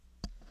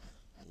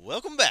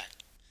Welcome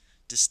back.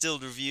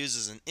 Distilled Reviews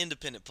is an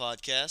independent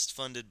podcast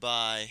funded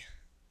by,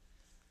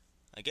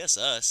 I guess,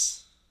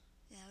 us.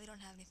 Yeah, we don't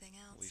have anything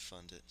else. We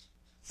fund it.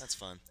 That's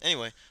fun.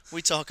 Anyway,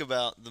 we talk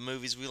about the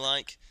movies we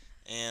like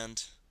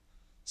and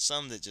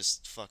some that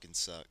just fucking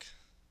suck.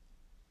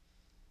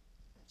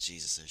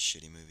 Jesus, there's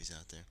shitty movies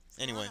out there.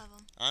 Anyway,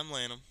 I'm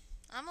Lanham.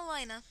 I'm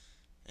Elena.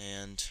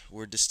 And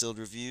we're Distilled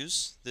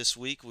Reviews. This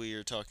week we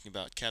are talking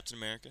about Captain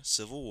America,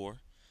 Civil War,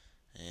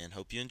 and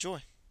hope you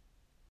enjoy.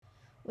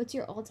 What's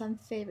your all-time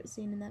favorite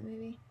scene in that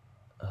movie?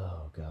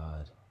 Oh,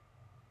 God.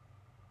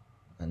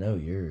 I know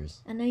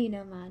yours. I know you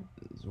know mine.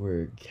 It's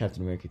where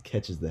Captain America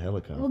catches the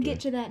helicopter. We'll get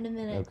to that in a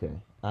minute. Okay.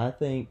 I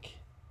think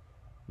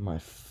my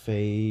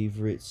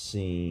favorite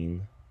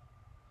scene...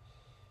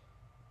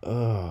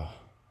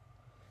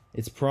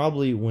 it's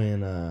probably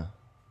when...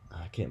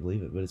 I can't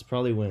believe it, but it's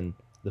probably when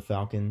the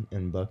Falcon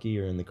and Bucky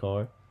are in the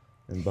car,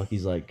 and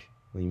Bucky's like,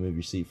 "Will you move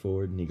your seat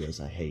forward?" And he goes,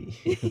 "I hate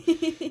you."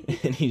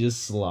 And he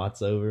just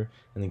slots over,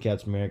 and then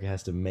Captain America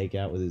has to make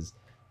out with his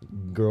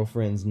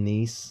girlfriend's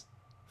niece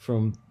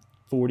from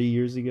 40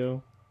 years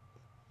ago.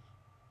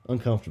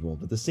 Uncomfortable,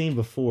 but the scene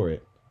before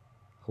it,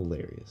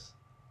 hilarious.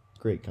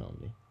 Great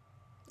comedy.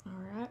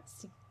 Alright,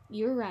 so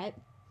you're right.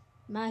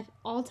 My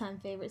all-time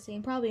favorite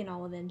scene, probably in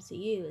all of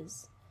MCU,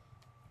 is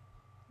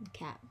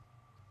Cap.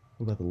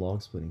 What about the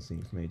log splitting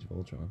scene from Age of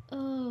Ultron?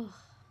 Oh,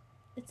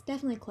 it's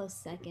definitely a close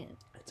second.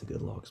 It's a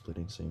good log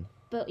splitting scene.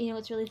 But you know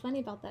what's really funny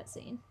about that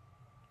scene?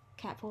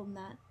 Cap holding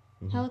that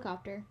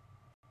helicopter.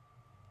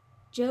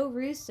 Joe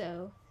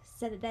Russo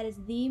said that is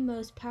the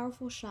most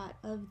powerful shot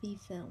of the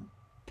film.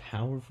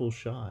 Powerful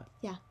shot?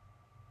 Yeah.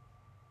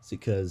 Is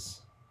it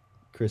because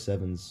Chris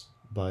Evans'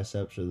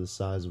 biceps are the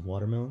size of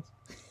watermelons?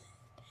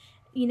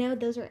 You know,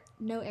 those are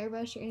no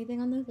airbrush or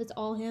anything on those. It's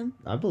all him.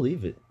 I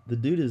believe it. The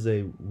dude is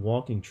a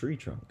walking tree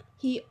trunk.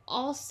 He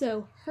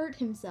also hurt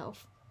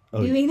himself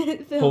doing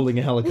that film. Holding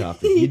a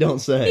helicopter. You don't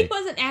say. He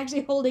wasn't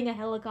actually holding a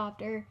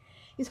helicopter.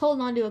 He's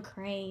holding onto a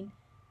crane.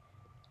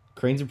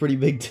 Cranes are pretty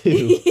big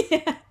too.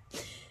 Yeah.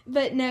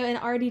 But no, and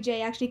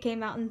RDJ actually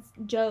came out and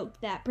joked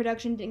that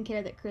production didn't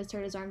care that Chris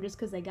hurt his arm just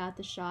because they got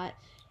the shot.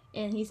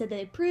 And he said that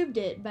they proved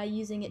it by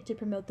using it to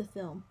promote the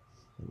film.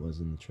 It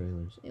was in the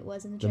trailers. It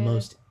was in the The trailer.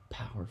 most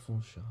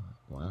powerful shot.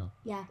 Wow.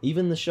 Yeah.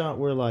 Even the shot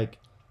where, like,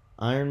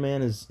 Iron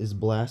Man is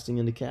blasting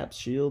into Cap's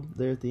shield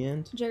there at the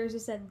end. Joe Russo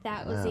said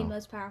that was the Wow.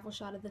 most powerful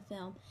shot of the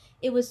film.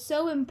 It was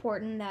so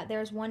important that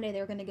there was one day they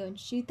were going to go and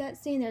shoot that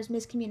scene. There was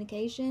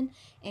miscommunication,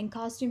 and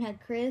costume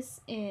had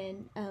Chris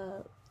in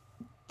a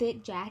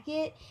thick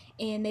jacket,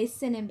 and they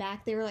sent him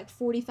back. They were like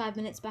 45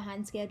 minutes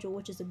behind schedule,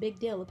 which is a big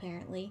deal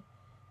apparently.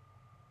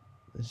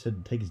 They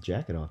said to take his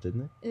jacket off,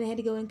 didn't they? And they had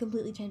to go and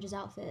completely change his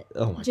outfit.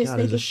 Oh my Just God,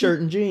 they it was a could shirt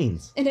and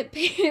jeans. And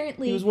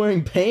apparently, He was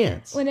wearing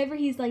pants. whenever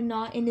he's like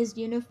not in his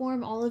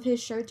uniform, all of his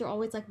shirts are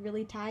always like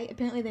really tight.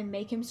 Apparently, they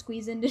make him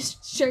squeeze into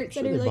shirts Sure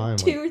that are they buy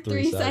like him, 2 or like,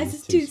 3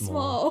 sizes too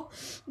small.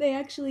 They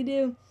actually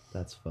do.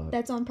 That's fucked.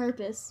 That's on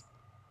purpose.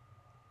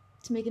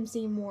 To make him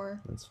seem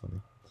more. That's funny.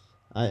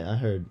 I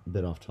heard, a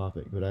bit off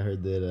topic, but I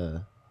heard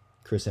that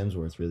Chris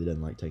Hemsworth really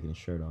doesn't like taking his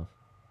shirt off.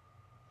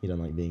 He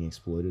doesn't like being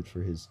exploited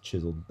for his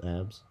chiseled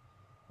abs.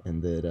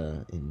 And that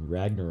in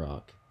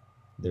Ragnarok,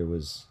 there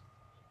was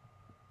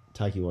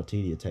Taika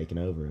Waititi had taken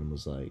over and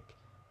was like,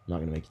 "I'm not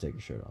going to make you take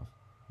your shirt off."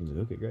 He was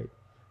like, "Okay, great."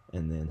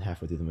 And then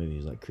halfway through the movie, he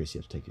was like, "Chris,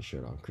 you have to take your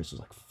shirt off." And Chris was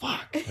like,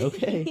 "Fuck,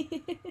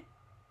 okay."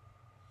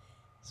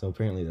 So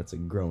apparently that's a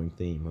growing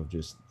theme of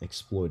just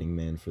exploiting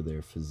men for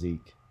their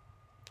physique.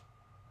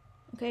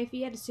 Okay, if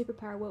you had a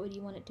superpower, what would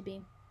you want it to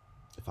be?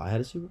 If I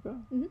had a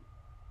superpower? Mhm.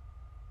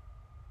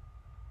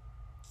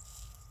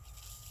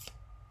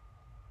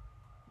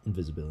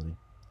 Invisibility.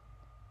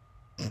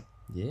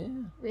 Yeah.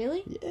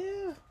 Really?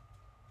 Yeah.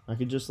 I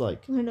could just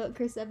like... You want to know what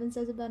Chris Evans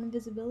says about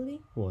invisibility?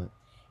 What?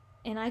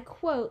 And I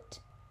quote,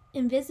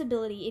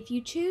 "Invisibility. If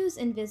you choose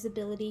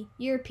invisibility,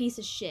 you're a piece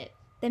of shit.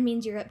 That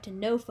means you're up to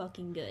no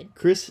fucking good."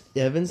 Chris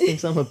Evans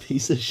thinks I'm a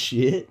piece of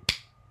shit?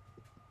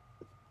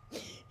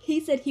 He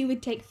said he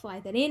would take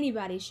flight, that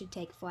anybody should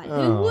take flight.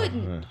 Who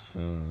wouldn't?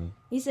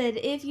 He said,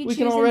 if you We choose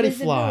can already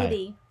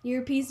invisibility,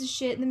 you're a piece of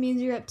shit, and that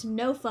means you're up to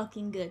no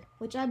fucking good,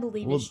 which I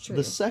believe Well, is true.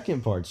 the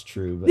second part's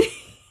true, but I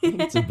think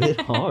it's a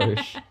bit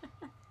harsh.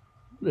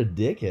 What a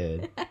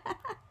dickhead.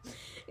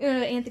 You know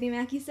what Anthony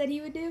Mackie said he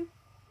would do?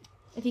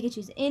 If he could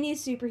choose any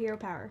superhero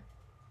power.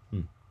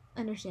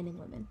 Understanding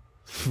women.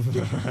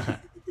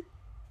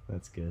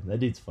 That's good. That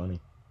dude's funny.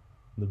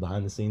 The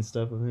behind-the-scenes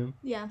stuff of him,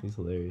 Yeah, he's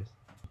hilarious.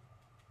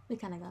 we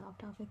kind of got off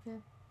topic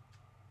there.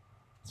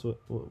 So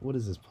what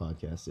is this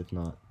podcast if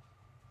not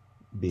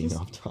being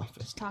Just- off topic?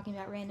 Just talking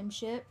about random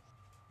shit.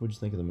 What'd you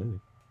think of the movie?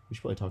 We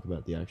should probably talk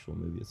about the actual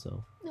movie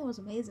itself. It was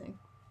amazing.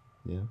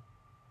 Yeah.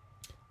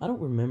 I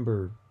don't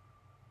remember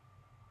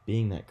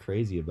being that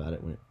crazy about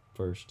it when it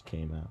first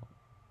came out.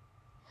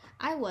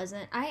 I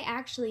wasn't. I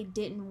actually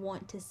didn't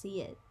want to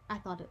see it. I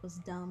thought it was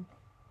dumb.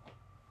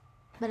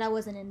 But I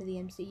wasn't into the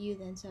MCU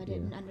then, so I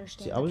didn't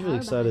understand. See, the I was really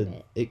power behind excited.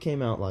 It. It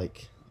came out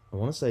like, I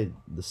want to say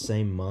the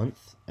same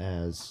month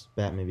as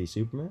Batman v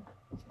Superman.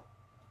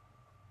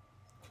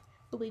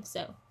 believe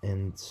so.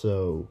 And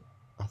so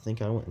I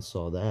think I went and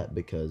saw that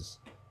because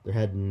there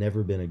had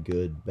never been a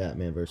good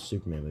Batman vs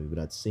Superman movie,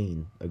 but I'd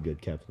seen a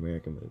good Captain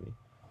America movie.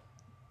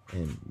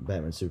 And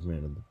Batman and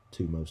Superman are the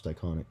two most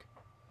iconic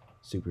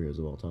superheroes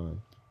of all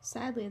time.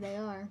 Sadly, they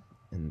are.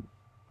 And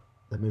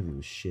that movie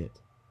was shit.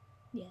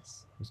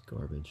 Yes. It was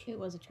garbage. It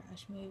was a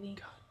trash movie.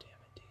 God damn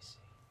it, DC.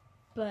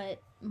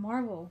 But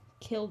Marvel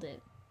killed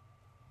it.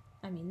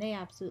 I mean, they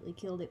absolutely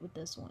killed it with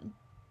this one.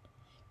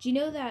 Do you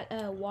know that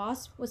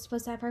Wasp was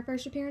supposed to have her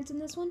first appearance in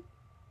this one?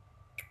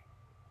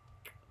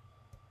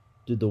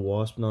 Did the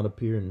Wasp not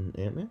appear in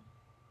Ant-Man?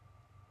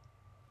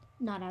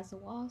 Not as the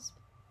Wasp.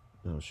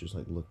 No, she just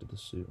like looked at the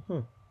suit.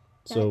 Huh.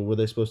 So were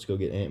they supposed to go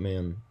get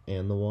Ant-Man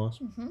and the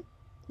Wasp? Mm-hmm.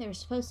 They were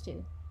supposed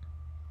to.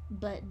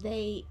 But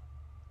they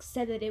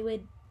said that it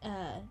would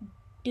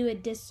do a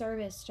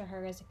disservice to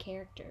her as a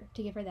character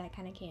to give her that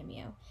kind of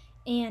cameo.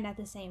 And at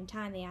the same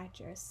time, the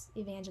actress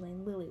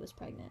Evangeline Lilly was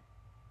pregnant.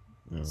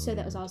 Oh, So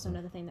that yeah, was also okay.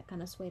 another thing that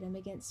kind of swayed him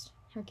against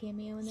her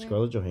cameo in there.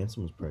 Scarlett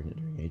Johansson was pregnant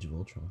during Age of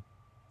Ultron.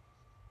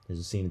 There's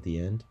a scene at the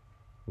end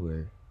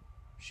where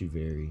she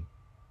very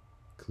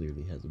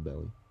clearly has a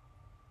belly.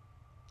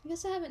 I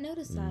guess I haven't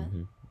noticed that.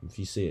 Mhm. If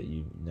you see it,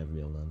 you never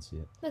be able to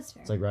unsee it. That's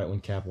fair. It's like right when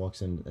Cap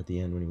walks in at the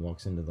end, when he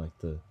walks into like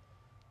the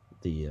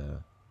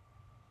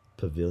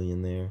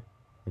pavilion there,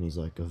 and he's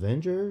like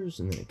Avengers,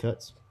 and then it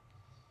cuts,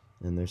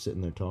 and they're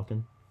sitting there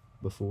talking.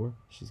 Before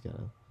she's got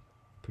a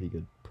pretty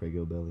good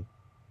Prego belly.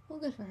 Well,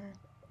 good for her.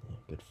 Yeah,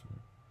 good for her.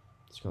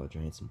 Scarlett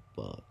Johansson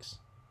bucks.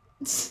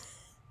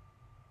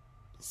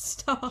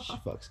 Stop. She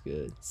fucks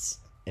good,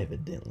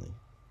 evidently.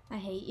 I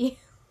hate you.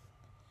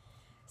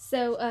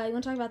 So, you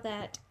want to talk about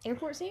that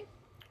airport scene?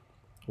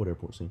 What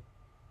airport scene?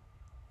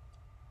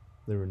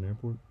 They were in an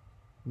airport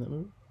in that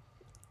movie?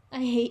 I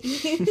hate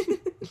you.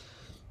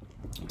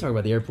 Talk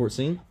about the airport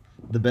scene.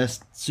 The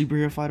best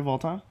superhero fight of all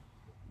time?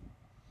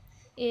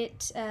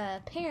 It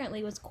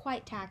apparently was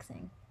quite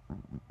taxing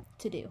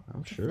to do.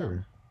 I'm to film.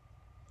 sure.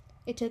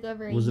 It took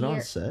over a Was it year.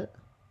 on set?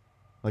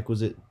 Like,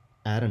 was it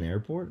at an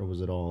airport, or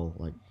was it all,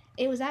 like...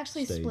 It was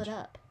actually Stage. split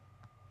up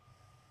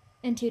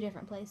in two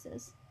different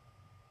places.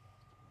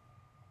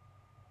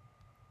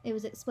 It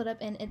was split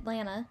up in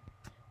Atlanta,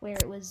 where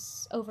it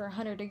was over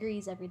 100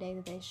 degrees every day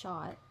that they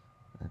shot.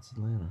 That's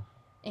Atlanta.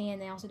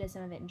 And they also did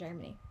some of it in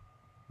Germany.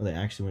 Well, they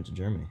actually went to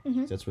Germany.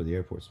 Mhm. That's where the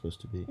airport's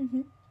supposed to be.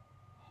 Mm-hmm.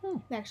 Hmm.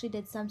 They actually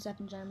did some stuff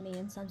in Germany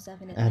and some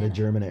stuff in Atlanta. At a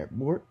German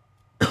airport?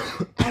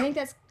 I think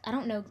that's... I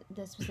don't know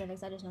the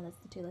specifics. I just know that's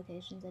the two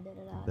locations they did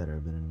it at. Better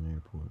have been in an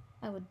airport.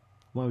 I would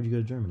Why would you go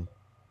to Germany?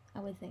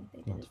 think they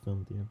did Not it. to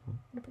film at the airport.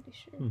 I'm pretty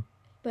sure. Hmm.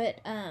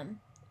 But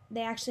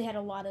they actually had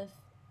a lot of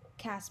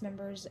cast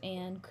members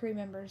and crew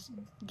members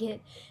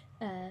get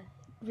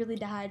really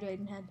dehydrated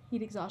and had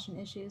heat exhaustion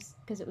issues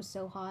because it was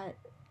so hot.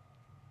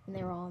 And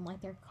they were all in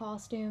like their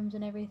costumes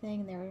and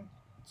everything, and they were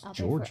It's out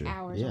Georgia. there for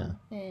hours. Yeah.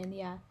 And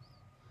yeah,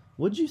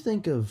 What'd you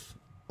think of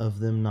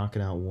them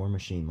knocking out War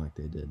Machine like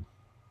they did?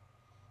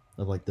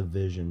 Of like the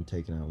Vision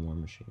taking out War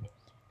Machine?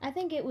 I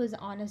think it was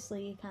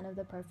honestly kind of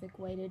the perfect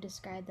way to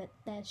describe that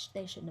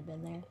they shouldn't have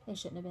been there. They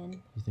shouldn't have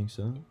been. You think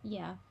so?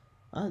 Yeah.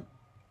 I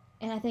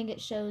And I think it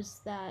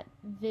shows that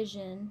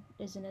Vision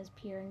isn't as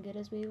pure and good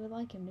as we would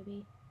like him to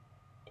be.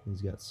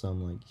 He's got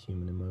some like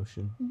human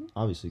emotion, Mhm.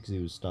 obviously, because he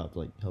was stopped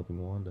like helping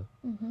Wanda.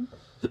 Mm-hmm.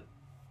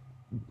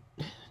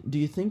 Do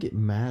you think it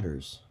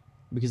matters?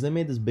 Because they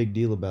made this big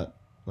deal about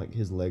like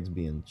his legs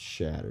being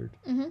shattered,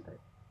 Mm-hmm.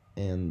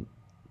 and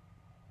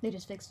They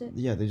just fixed it.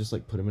 yeah, they just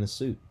like put him in a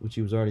suit, which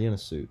he was already in a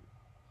suit.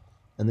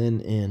 And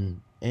then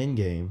in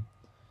Endgame,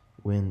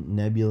 when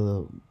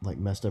Nebula like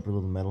messed up her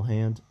little metal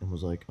hand and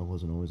was like, "I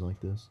wasn't always like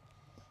this,"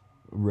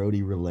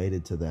 Rhodey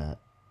related to that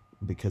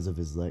because of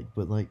his leg.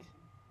 But like,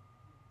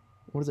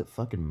 what does it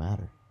fucking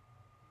matter?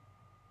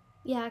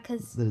 Yeah,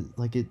 because That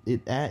like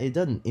it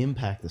doesn't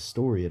impact the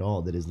story at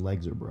all that his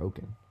legs are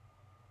broken.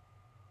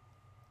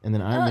 And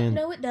then Iron Man,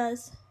 no, it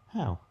does.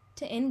 how?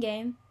 To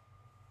Endgame,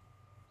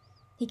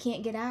 he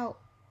can't get out.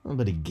 Well,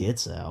 but he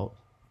gets out.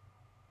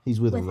 He's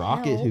with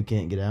Rocket, help. who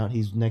can't get out.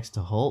 He's next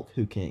to Hulk,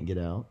 who can't get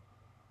out.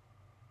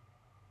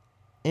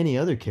 Any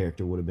other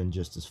character would have been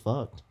just as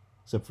fucked,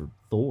 except for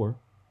Thor.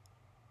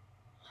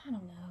 I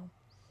don't know.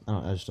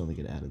 I just don't think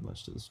it added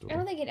much to the story. I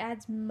don't think it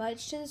adds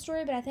much to the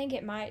story, but I think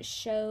it might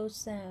show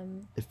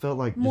some It felt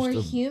like more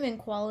just a, human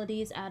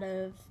qualities out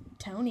of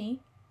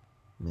Tony.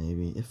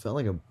 maybe it felt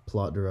like a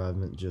plot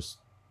derivement just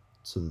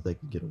so that they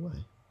could get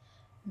away.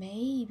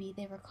 Maybe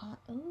they were caught.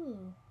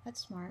 Ooh, that's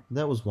smart.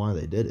 That was why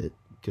they did it,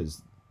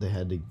 because they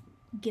had to.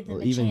 Give them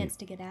Well, a even- chance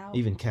to get out.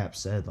 Even Cap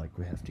said like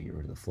we have to get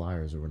rid of the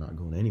Flyers or we're not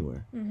going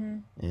anywhere. Mm-hmm.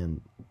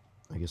 And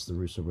I guess the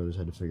Russo brothers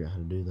had to figure out how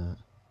to do that.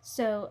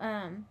 So,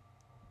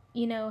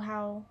 you know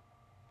how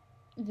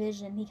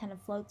Vision, he kind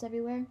of floats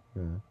everywhere?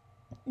 Yeah.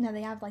 Now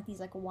they have like these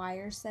like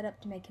wires set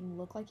up to make him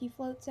look like he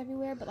floats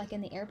everywhere, but like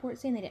in the airport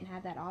scene they didn't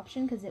have that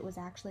option because it was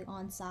actually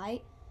on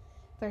site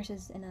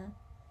versus in a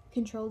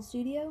controlled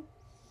studio.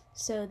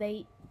 So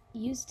they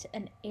used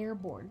an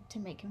airboard to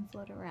make him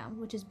float around,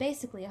 which is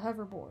basically a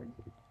hoverboard,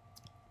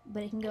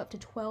 but it can go up to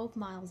 12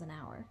 miles an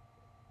hour.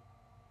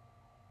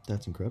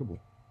 That's incredible.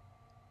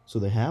 So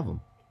they have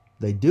them.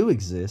 They do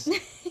exist,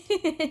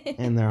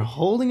 and they're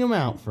holding them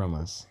out from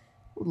us.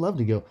 Would love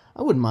to go.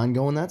 I wouldn't mind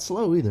going that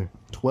slow either.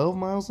 12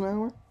 miles an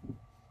hour?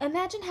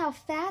 Imagine how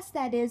fast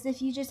that is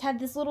if you just have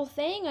this little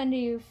thing under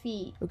your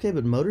feet Okay,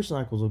 but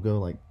motorcycles will go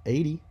like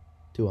 80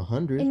 to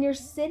 100. and you're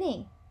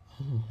sitting.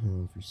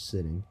 If you're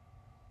sitting,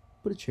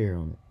 put a chair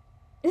on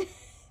it.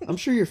 I'm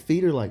sure your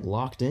feet are like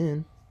locked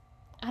in.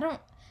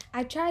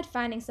 I tried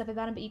finding stuff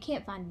about them, but you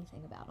can't find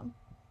anything about them.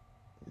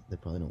 They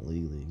probably don't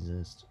legally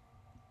exist.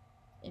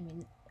 I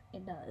mean,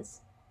 it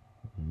does.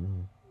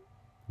 Mm.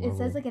 It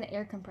says like an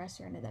air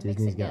compressor in it that Disney's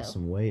makes it go. got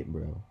some weight,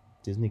 bro.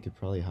 Disney could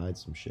probably hide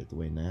some shit the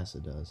way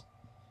NASA does.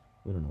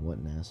 We don't know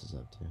what NASA's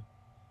up to.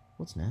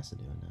 What's NASA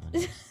doing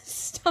nowadays?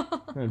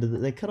 Stop. No,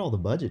 they cut all the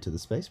budget to the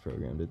space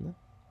program, didn't they?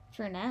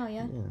 For now,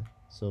 yeah. Yeah.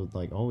 So,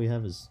 like, all we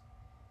have is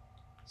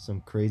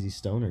some crazy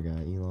stoner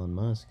guy, Elon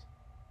Musk,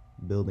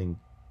 building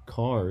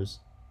cars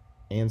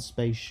and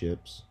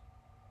spaceships.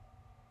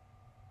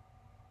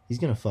 He's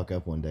going to fuck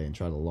up one day and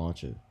try to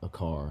launch a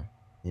car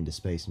into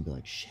space and be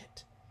like,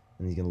 shit.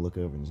 And he's going to look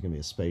over and there's going to be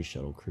a space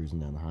shuttle cruising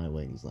down the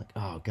highway. And he's like,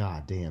 oh,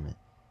 god damn it.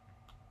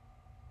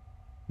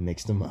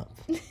 Mixed them up.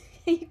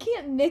 You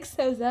can't mix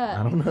those up.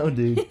 I don't know,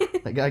 dude.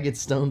 That guy gets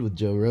stoned with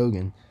Joe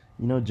Rogan.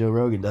 You know Joe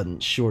Rogan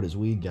doesn't short his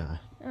weed guy.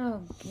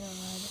 Oh,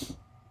 God.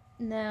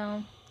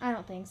 No, I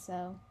don't think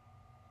so.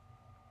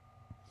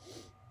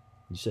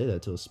 You say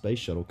that till a space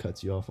shuttle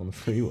cuts you off on the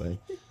freeway.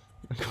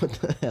 Like, what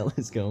the hell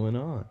is going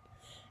on?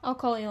 I'll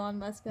call Elon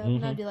Musk up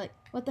and I'd be like,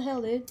 what the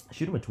hell, dude?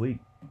 Shoot him a tweet.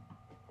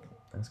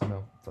 Ask him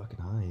how fucking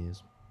high he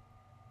is.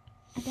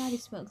 I doubt he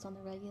smokes on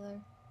the regular.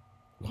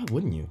 Why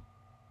wouldn't you?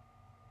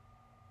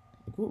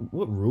 Like,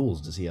 what rules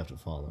does he have to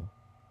follow?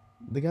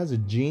 The guy's a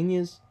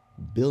genius,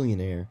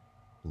 billionaire,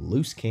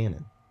 loose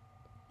cannon.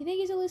 You think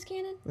he's a loose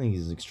cannon? I think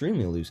he's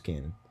extremely loose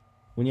cannon.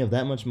 When you have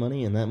that much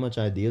money and that much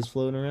ideas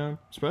floating around, I'm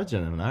surprised you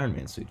don't have an Iron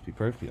Man suit, to be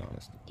perfectly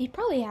honest. He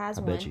probably has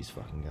I one. bet he's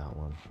fucking got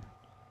one.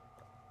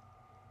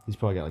 He's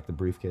probably got like the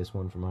briefcase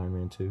one from Iron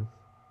Man 2.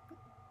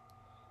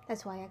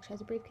 That's why he actually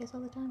has a briefcase all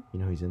the time. You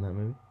know who's in that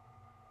movie?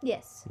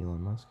 Yes.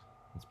 Elon Musk.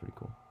 That's pretty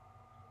cool.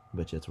 I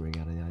bet you that's where he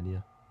got the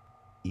idea.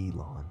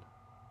 Elon.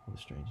 What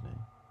a strange name.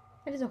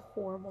 That is a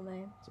horrible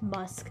name.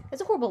 Musk.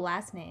 That's a horrible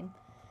last name.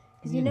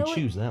 Because You you know didn't what?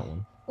 choose that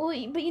one. Well,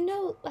 but you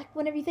know, like,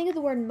 whenever you think of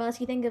the word Musk,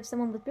 you think of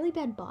someone with really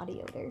bad body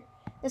odor.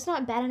 It's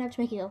not bad enough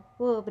to make you go,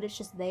 whoa, but it's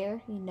just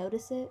there. You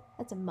notice it.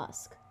 That's a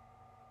musk.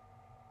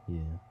 Yeah,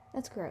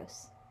 That's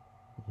gross.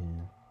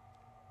 yeah.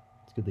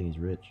 It's a good thing he's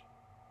rich.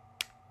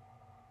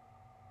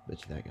 Bet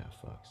you that guy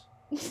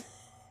fucks.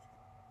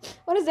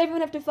 Why does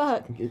everyone have to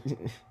fuck?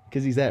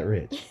 Because he's that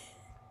rich.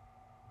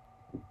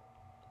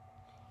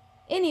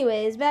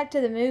 Anyways, back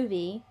to the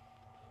movie.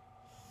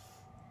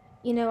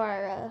 You know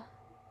our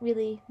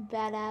really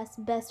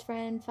badass best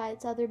friend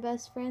fights other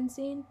best friend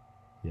scene?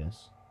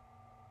 Yes.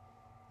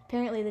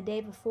 Apparently the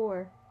day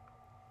before,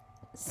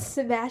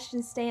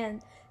 Sebastian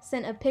Stan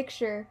sent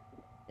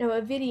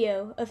a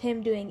video of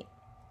him doing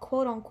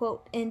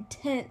quote-unquote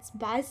intense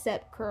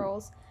bicep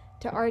curls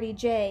to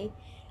RDJ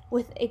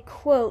with a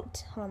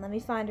quote. Hold on, let me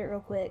find it real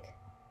quick.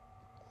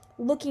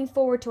 Looking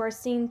forward to our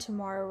scene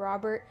tomorrow,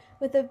 Robert,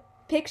 with a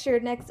picture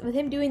next with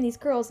him doing these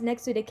curls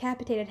next to a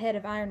decapitated head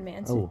of Iron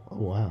Man. Oh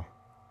wow.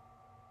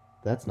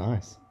 That's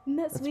nice. Isn't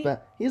that That's sweet?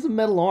 bad. He has a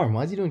metal arm.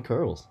 Why is he doing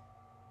curls?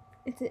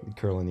 It's a,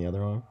 Curling the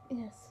other arm?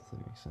 yes,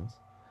 That makes sense.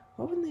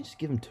 Why wouldn't they just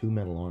give him 2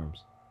 metal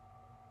arms?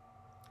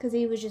 because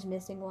he was just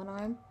missing one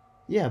arm.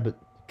 Yeah, but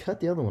cut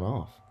the other one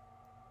off.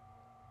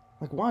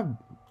 Like, why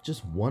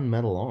just 1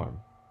 metal arm?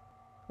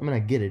 I mean, I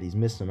get it. He's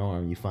missing an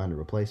arm. You find a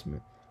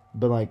replacement.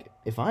 But, like,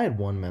 if I had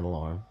 1 metal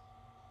arm,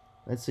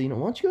 I'd say, why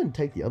don't you go ahead and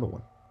take the other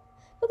one?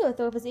 We'll go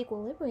throw up his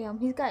equilibrium.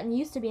 He's gotten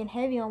used to being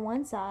heavy on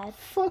one side,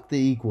 Fuck the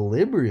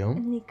equilibrium.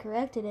 and then he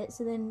corrected it,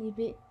 so then you'd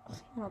be...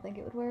 I don't think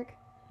it would work.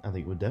 I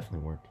think it would definitely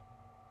work.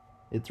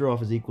 It'd throw off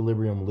his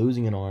equilibrium,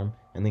 losing an arm,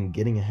 and then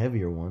getting a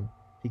heavier one.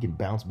 He can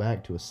bounce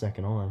back to a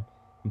second arm.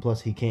 And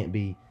plus, he can't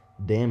be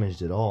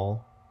damaged at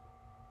all.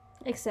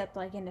 Except,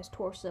 like, in his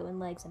torso and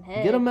legs and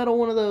head. Get a metal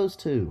one of those,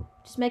 too.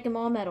 Just make him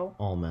all metal.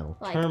 All metal.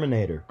 Like-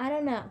 Terminator. I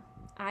don't know.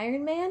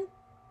 Iron Man?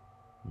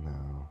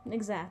 No,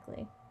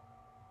 Exactly.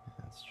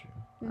 that's true.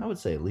 I would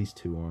say at least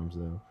 2 arms,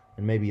 though.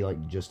 And maybe,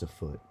 like, just a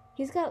foot.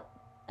 He's got...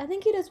 I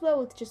think he does well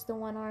with just the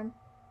one arm.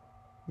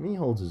 I mean, he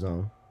holds his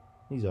own.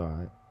 He's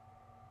alright.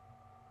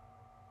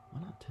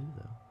 Why not 2,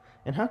 though?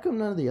 And how come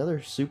none of the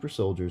other super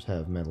soldiers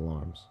have metal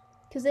arms?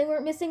 Because they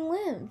weren't missing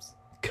limbs.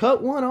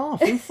 Cut one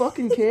off. Who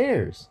fucking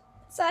cares?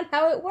 That's not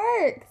how it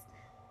works.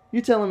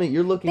 You're telling me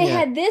you're looking They at...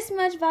 had this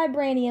much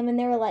vibranium, and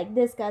they were like,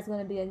 this guy's going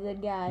to be a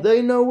good guy.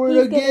 They know where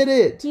He's to gonna- get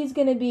it. He's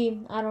going to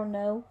be, I don't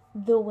know,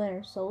 the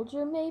Winter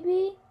Soldier,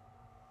 maybe?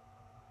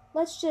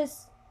 Let's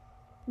just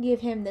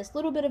give him this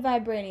little bit of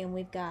vibranium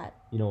we've got.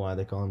 You know why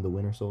they call him the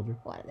Winter Soldier?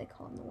 Why do they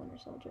call him the Winter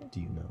Soldier? Do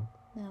you know?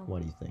 No. Why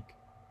do you think?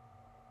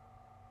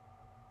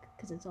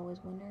 Because it's always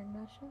winter in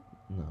Russia?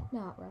 No.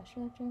 Not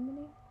Russia,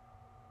 Germany.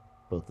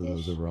 Both of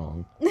those Ish. are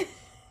wrong.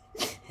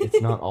 It's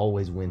not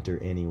always winter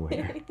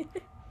anywhere.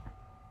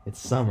 It's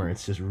summer.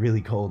 It's just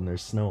really cold and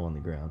there's snow on the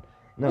ground.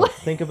 No, What?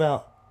 think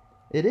about.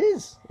 It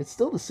is. It's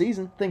still the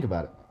season. Think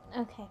about it.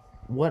 Okay.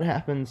 What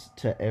happens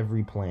to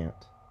every plant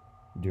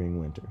during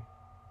winter?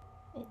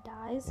 It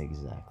dies.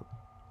 Exactly.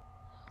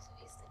 So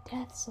he's the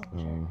death soldier.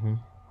 Mm-hmm.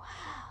 Wow.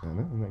 I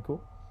know. Isn't that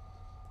cool?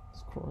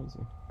 It's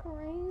crazy.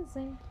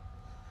 Crazy.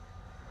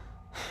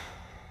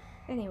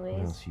 What Anyways,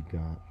 else you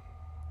got?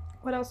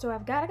 what else do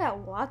I've got? I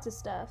got lots of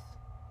stuff.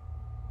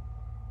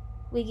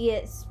 We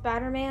get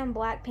Spider-Man,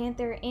 Black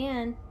Panther,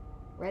 and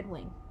Red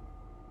Wing.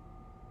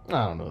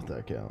 I don't know if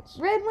that counts.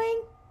 Red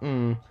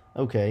Wing?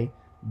 Okay.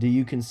 Do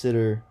you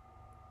consider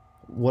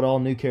what all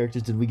new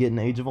characters did we get in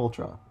Age of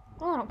Ultron?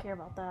 Oh, I don't care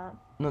about that.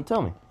 No,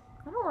 tell me.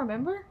 I don't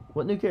remember.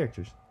 What new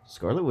characters?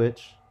 Scarlet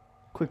Witch,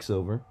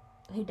 Quicksilver,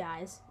 Who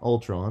dies?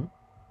 Ultron.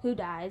 Who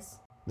dies?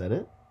 That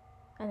it?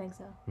 I think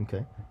so.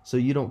 Okay. So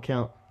you don't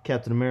count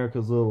Captain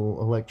America's little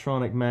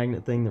electronic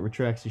magnet thing that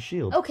retracts his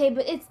shield. Okay,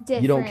 but it's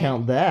different. You don't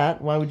count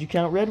that. Why would you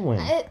count Red Wing?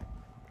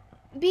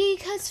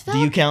 Because Do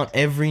Falcon. you count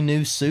every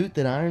new suit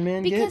that Iron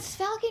Man Because gets?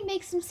 Falcon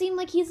makes him seem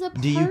like he's a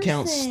person. Do you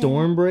count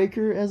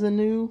Stormbreaker as a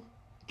new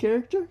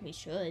character? We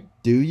should.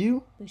 Do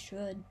you? We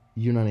should.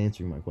 You're not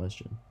answering my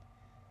question.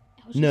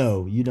 I was just-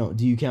 No, you don't.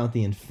 Do you count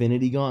the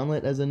Infinity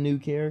Gauntlet as a new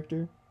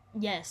character?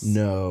 Yes.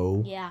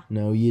 No. Yeah.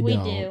 No, you We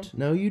don't. do.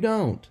 No, you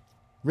don't.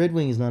 Red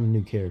Wing is not a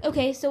new character.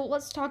 Okay, so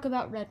let's talk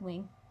about Red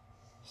Wing.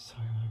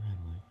 Sorry about Red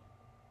Wing.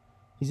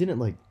 He's in it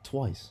like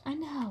twice. I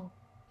know.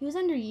 He was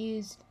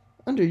underused.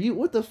 Under you,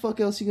 what the fuck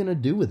else you gonna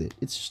do with it?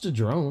 It's just a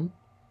drone.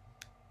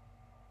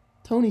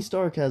 Tony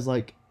Stark has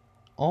like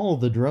all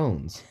the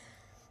drones.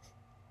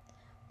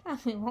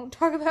 We won't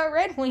talk about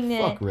Red Wing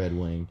then. Fuck Red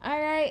Wing.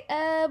 Alright,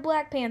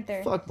 Black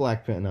Panther. Fuck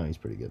Black Panther. No, he's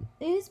pretty good.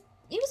 He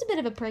was a bit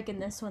of a prick in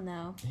this one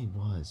though. He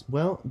was.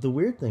 Well, the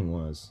weird thing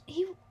was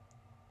He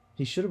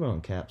he should have been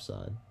on Cap's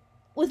side.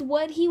 with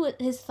what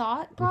his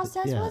thought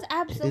process Yeah, was,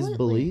 absolutely. His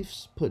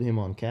beliefs put him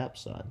on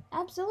Cap's side,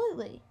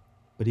 Absolutely.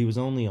 but he was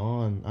only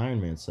on Iron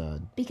Man's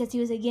side. Because he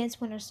was against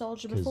Winter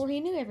Soldier 'Cause before he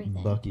knew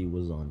everything. Bucky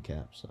was on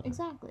Cap's side.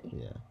 Exactly.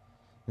 Yeah.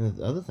 And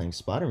the other thing,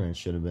 Spider-Man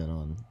should have been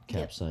on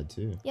Cap's side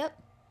too.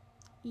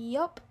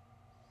 Yup.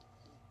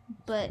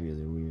 But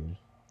Really weird.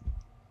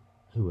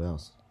 Who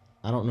else?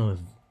 I don't know if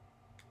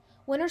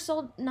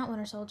not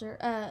Winter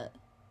Soldier,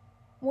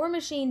 War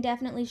Machine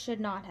definitely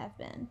should not have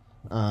been.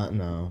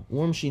 no.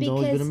 War Machine's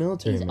always been a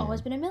military he's man.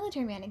 always been a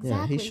military man,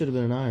 exactly. Yeah, he should have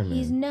been an Iron Man.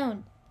 He's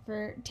known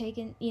for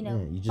taking, Yeah,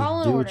 you just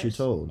following do orders. what you're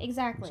told.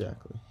 Exactly.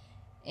 Exactly.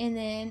 And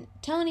then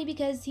Tony,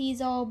 because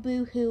he's all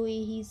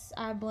boo-hooey,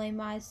 I blame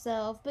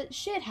myself, but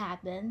shit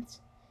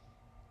happens.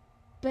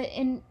 But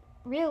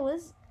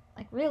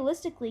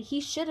realistically, he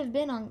should have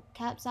been on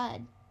Cap's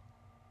side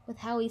with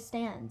how he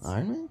stands.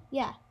 Iron Man?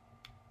 Yeah.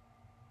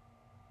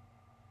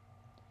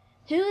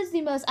 Who is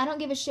the most? I don't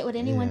give a shit what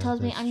anyone Yeah,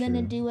 tells me. that's I'm gonna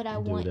true. do what I Do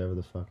want. whatever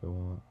the fuck I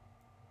want.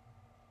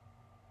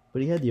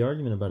 But he had the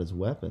argument about his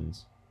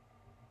weapons.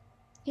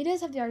 He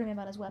does have the argument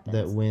about his weapons.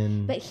 That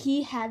when But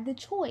he had the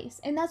choice,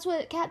 and that's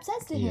what Cap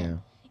says to yeah.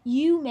 him.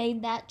 You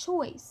made that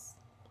choice.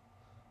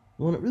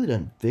 Well, and it really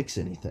doesn't fix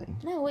anything.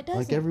 No, it doesn't.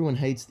 Like everyone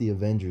hates the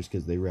Avengers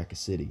because they wreck a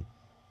city,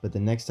 but the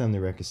next time they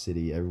wreck a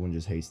city, everyone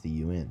just hates the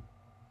UN.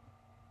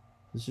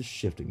 It's just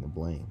shifting the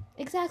blame.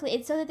 Exactly.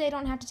 It's so that they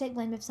don't have to take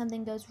blame if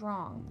something goes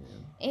wrong.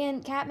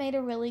 And Cap made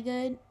a really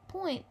good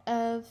point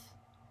of,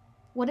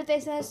 what if they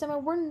send us somewhere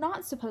we're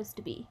not supposed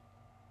to be?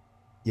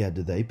 Yeah,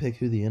 do they pick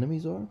who the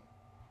enemies are?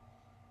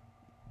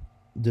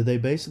 Do they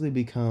basically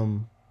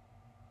become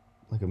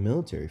like a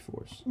military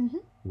force Mhm.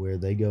 where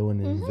they go and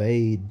Mhm.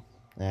 invade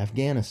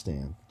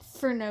Afghanistan?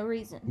 For no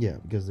reason. Yeah,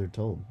 because they're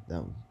told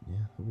that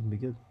wouldn't be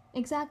good.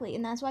 Exactly.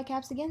 And that's why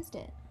Cap's against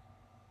it.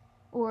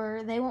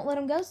 Or they won't let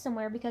them go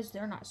somewhere because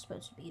they're not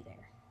supposed to be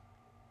there.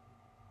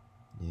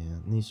 Yeah,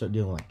 and you start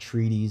dealing with like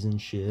treaties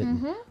and shit. and,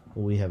 Mm-hmm.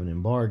 well, we have an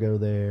embargo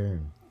there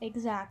and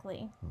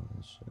Exactly. all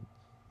that shit.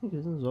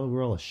 Because this was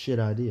overall a shit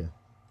idea.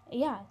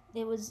 Yeah,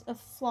 it was a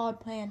flawed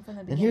plan from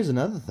the beginning. And here's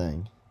another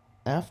thing.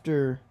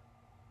 After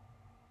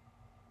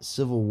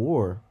Civil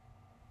War,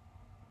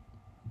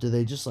 do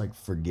they just like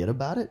forget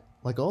about it?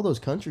 Like all those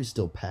countries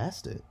still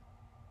passed it.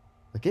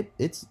 Like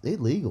it's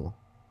illegal.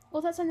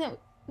 Well, that's something that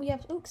we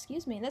have. Oh,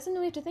 excuse me. That's something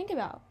we have to think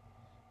about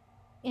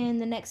in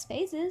the next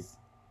phases.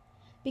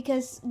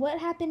 Because what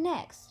happened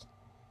next?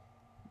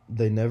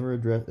 They never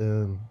address.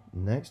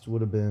 Next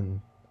would have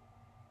been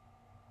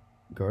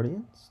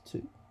Guardians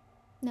 2?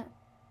 No.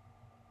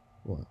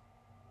 What?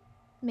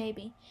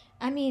 Maybe.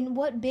 I mean,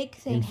 what big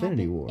thing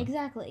Infinity happened? War.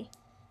 Exactly.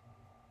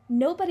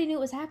 Nobody knew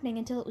it was happening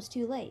until it was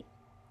too late.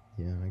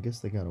 Yeah, I guess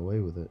they got away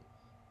with it.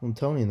 When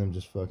Tony and them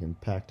just fucking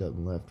packed up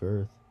and left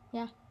Earth.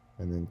 Yeah.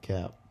 And then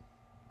Cap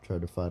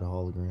tried to fight a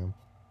hologram.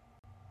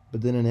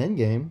 But then in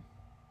Endgame,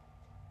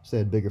 they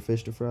had bigger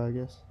fish to fry, I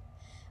guess.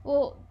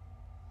 Well,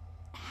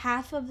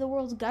 half of the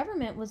world's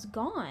government was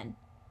gone.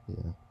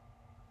 Yeah.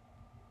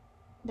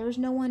 There was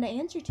no one to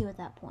answer to at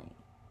that point.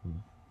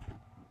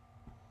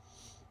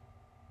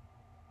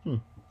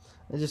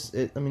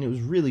 I mean, it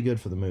was really good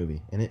for the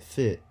movie, and it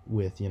fit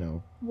with,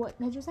 What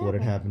had just what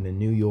had happened? happened in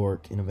New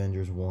York in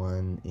Avengers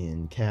 1,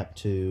 in Cap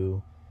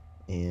 2,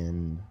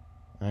 in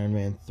Iron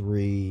Man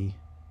 3,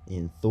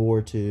 in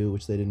Thor 2,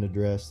 which they didn't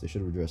address. They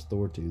should have addressed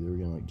Thor 2. They were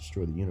going to, like,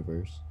 destroy the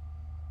universe.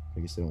 I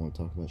guess they don't want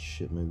to talk about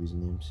shit movies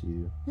in the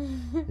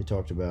MCU. They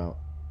talked about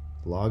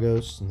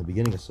Lagos in the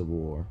beginning of Civil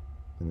War,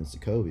 and then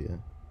Sokovia.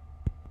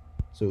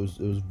 So it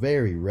was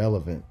very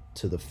relevant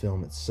to the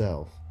film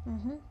itself.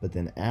 Mm-hmm. But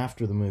then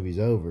after the movie's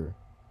over,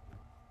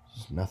 it's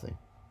just nothing.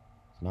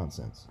 It's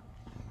nonsense.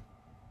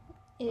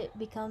 It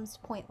becomes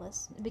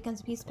pointless. It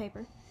becomes a piece of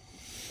paper.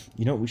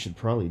 You know what we should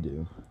probably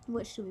do?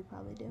 What should we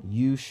probably do?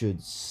 You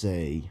should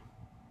say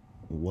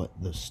what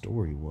the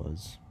story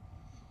was.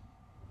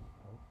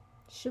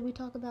 Should we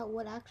talk about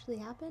what actually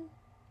happened?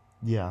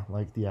 Yeah,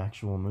 like the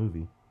actual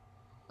movie.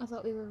 I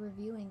thought we were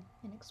reviewing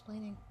and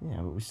explaining. Yeah,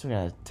 but we still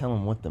gotta tell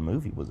them what the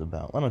movie was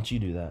about. Why don't you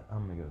do that?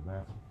 I'm gonna go to the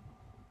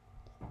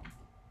bathroom.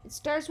 It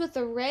starts with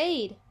a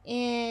raid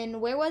in,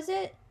 where was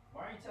it?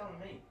 Why are you telling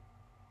me?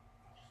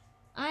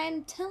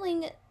 I'm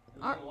telling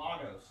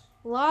Lagos,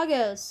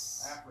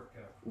 Lagos. Africa.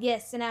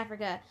 Yes, in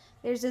Africa.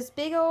 There's this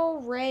big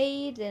old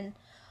raid, and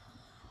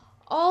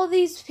all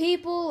these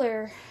people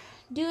are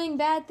doing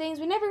bad things.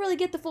 We never really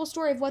get the full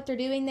story of what they're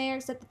doing there,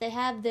 except that they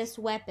have this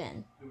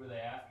weapon. Who were they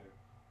after?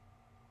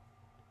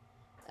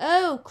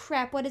 Oh,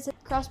 crap. What is it?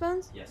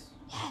 Crossbones? Yes.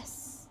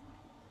 Yes.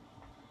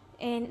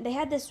 And they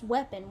had this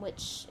weapon,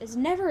 which is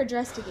never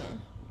addressed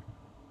again.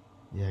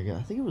 Yeah,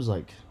 I think it was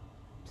like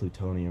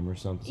plutonium or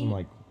something. Some Mm.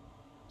 like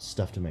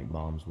stuff to make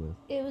bombs with.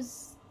 It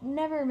was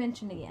never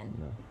mentioned again.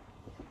 No.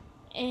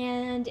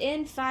 And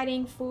in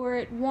fighting for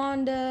it,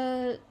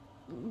 Wanda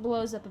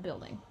blows up a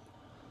building.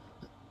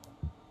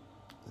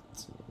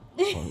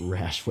 It's a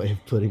rash way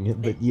of putting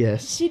it, but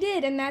yes. She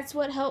did, and that's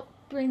what helped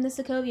bring the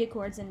Sokovia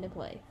Accords into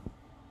play.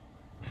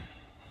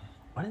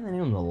 Why didn't they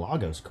name them the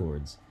Lagos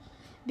Chords?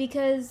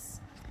 Because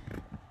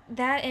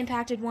that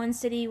impacted one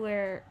city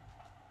where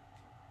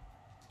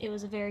it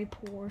was a very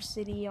poor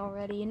city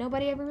already, and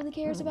nobody ever really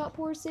cares about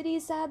poor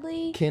cities,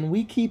 sadly. Can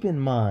we keep in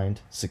mind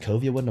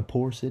Sokovia wasn't a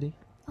poor city?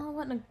 Oh,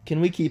 what a... Can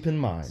we keep in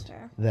mind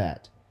Sure.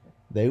 that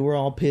they were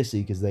all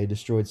pissy because they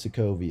destroyed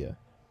Sokovia,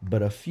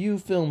 but a few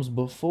films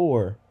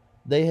before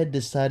they had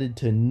decided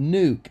to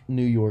nuke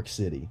New York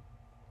City?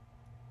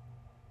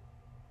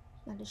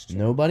 That is true.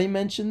 Nobody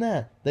mentioned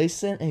that. They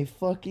sent a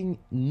fucking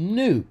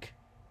nuke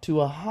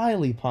to a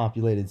highly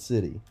populated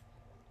city.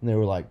 And they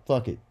were like,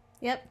 fuck it.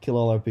 Yep, Kill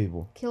all our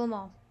people. kill them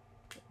all.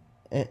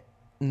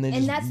 And they And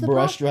just that's the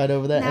brushed right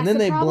over that. That's And then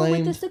the they problem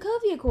blamed... with the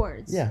Sokovia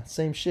Accords. Yeah,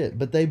 same shit.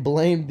 But they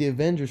blamed the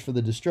Avengers for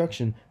the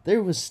destruction.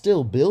 There was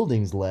still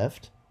buildings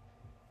left.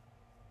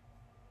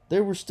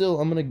 There were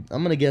still, I'm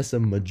gonna guess, a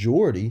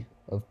majority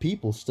of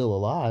people still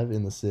alive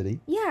in the city.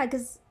 Yeah,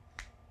 because...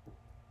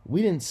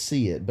 We didn't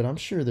see it, but I'm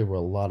sure there were a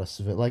lot of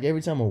civil. Like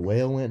every time a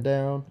whale went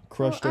down,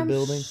 crushed a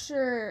building. I'm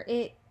sure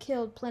it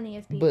killed plenty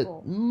of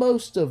people. But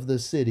most of the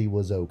city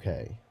was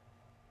okay,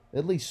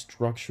 at least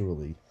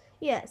structurally.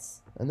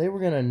 Yes. And they were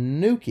gonna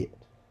nuke it.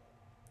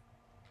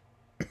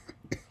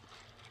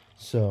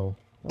 So,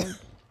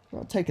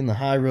 not taking the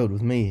high road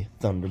with me,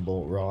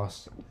 Thunderbolt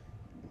Ross.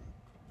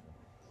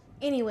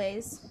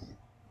 Anyways,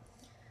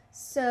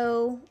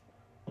 so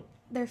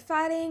they're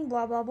fighting,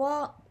 blah, blah,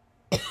 blah.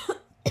 Got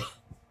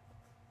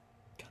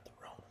the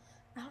Rona.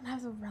 I don't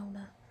have the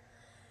Rona.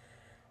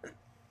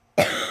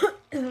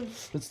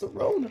 It's the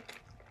Rona.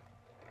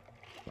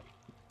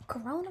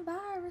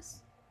 Coronavirus.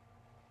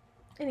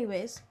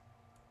 Anyways,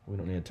 We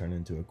don't need to turn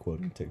into a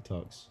quoting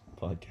TikToks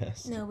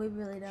podcast. no, we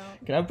really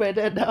don't. Can I pet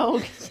that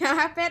dog? Can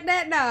I pet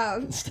that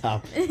dog?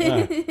 Stop.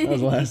 Alright, that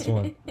was the last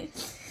one.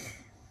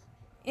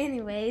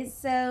 Anyways,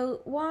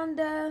 so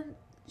Wanda,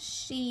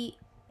 she,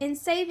 in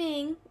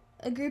saving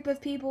a group of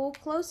people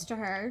close to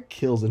her,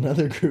 Kills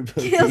another group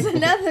of kills people.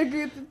 another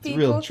group of It's a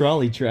real people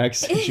trolley track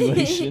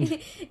situation.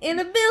 in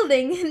a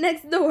building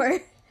next door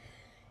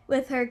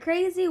with her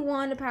crazy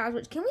Wanda powers.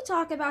 Which, can we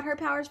talk about her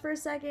powers for a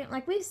second?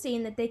 Like, we've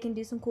seen that they can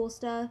do some cool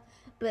stuff,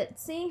 but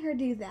seeing her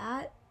do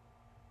that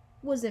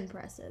was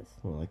impressive.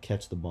 Well, like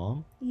catch the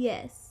bomb?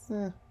 Yes,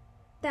 Eh,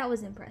 that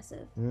was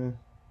impressive.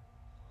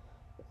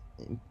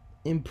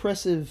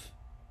 Impressive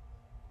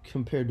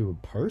compared to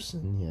a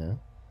person, yeah.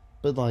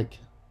 But like,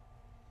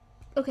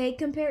 Okay,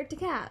 compare it to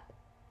Cap.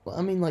 well,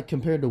 I mean, like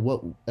compared to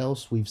what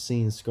else we've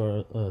seen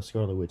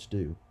Scarlet Witch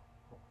do,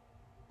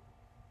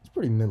 it's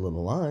pretty middle of the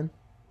line.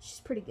 She's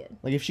pretty good.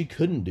 Like if she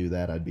couldn't do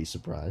that, I'd be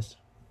surprised.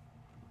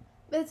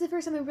 But it's the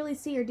first time we really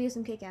see her do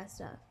some kick-ass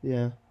stuff.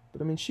 Yeah,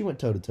 but I mean, she went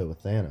toe to toe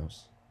with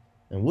Thanos,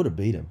 and would have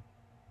beat him.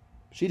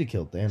 She'd have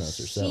killed Thanos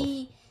herself.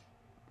 She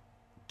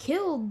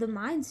killed the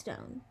Mind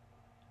Stone.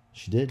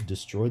 She did,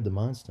 destroyed the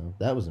Mind Stone.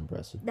 That was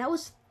impressive. That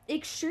was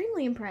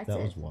extremely impressive.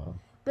 That was wild.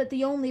 But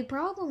the only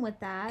problem with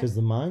that Because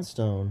the Mind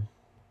Stone,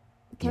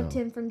 kept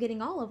no. him from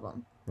getting all of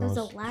them. I That was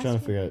was the last trying to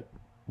one. figure out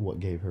what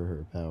gave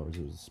her powers.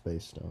 It was a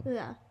Space Stone.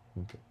 Yeah.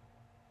 Okay.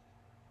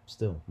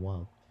 Still,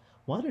 wild.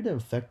 Why did it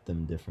affect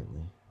them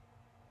differently?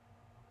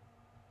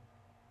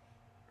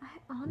 I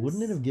honestly,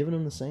 Wouldn't it have given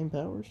them the same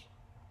powers?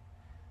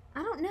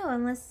 I don't know,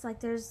 unless like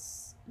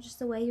there's just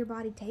the way your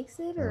body takes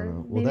it, I or don't know.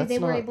 Well, maybe that's they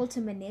were not- able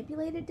to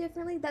manipulate it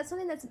differently. That's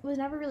something that was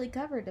never really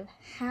covered of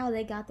how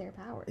they got their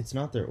powers. It's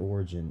not their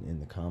origin in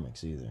the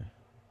comics either.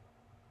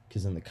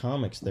 Because in the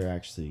comics, they're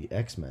actually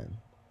X-Men.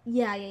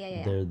 Yeah.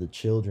 They're the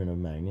children of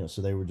Magneto, so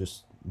they were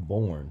just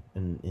born.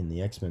 And in the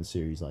X-Men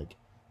series, like,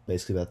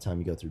 basically by the time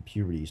you go through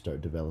puberty, you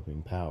start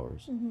developing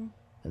powers. Mm-hmm.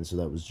 And so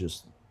that was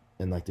just...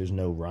 And, like, there's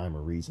no rhyme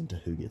or reason to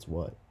who gets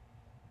what.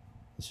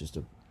 It's just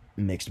a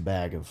mixed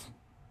bag of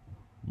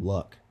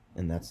luck.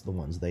 And that's the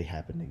ones they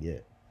happen to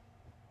get.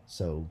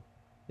 So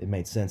it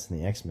made sense in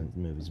the X-Men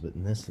movies, but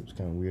in this it was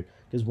kind of weird.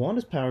 Because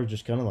Wanda's power is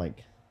just kind of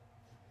like...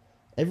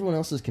 Everyone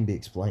else's can be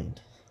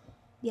explained.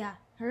 Yeah,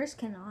 hers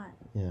cannot.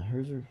 Yeah,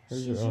 hers are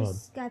She's odd.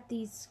 just got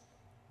these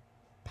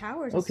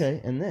powers. Okay,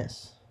 and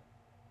this.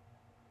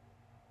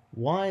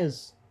 Why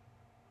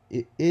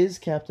is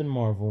Captain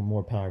Marvel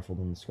more powerful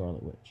than the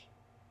Scarlet Witch?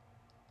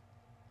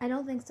 I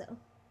don't think so.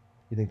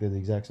 You think they're the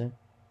exact same?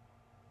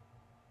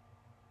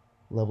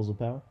 Levels of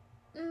power?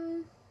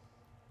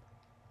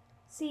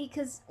 See,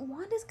 because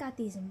Wanda's got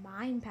these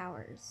mind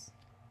powers,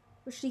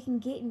 which she can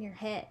get in your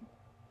head.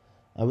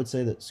 I would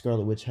say that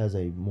Scarlet Witch has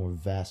a more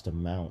vast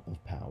amount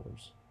of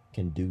powers.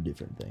 Can do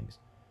different things.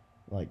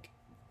 Like,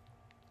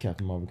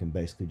 Captain Marvel can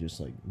basically just,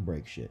 like,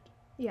 break shit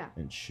Yeah.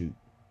 and shoot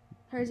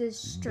Hers is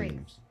strength,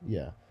 beams.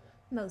 Yeah.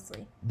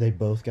 mostly. They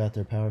both got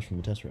their powers from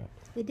the Tesseract.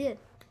 They did.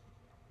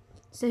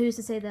 So who's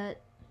to say that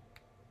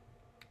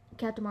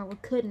Captain Marvel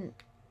couldn't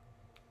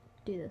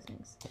do those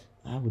things?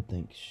 I would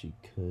think she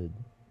could.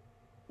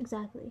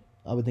 Exactly.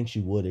 I would think she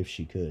would if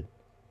she could.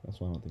 That's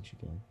why I don't think she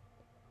can.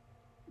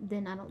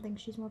 Then I don't think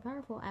she's more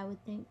powerful. I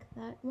would think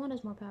that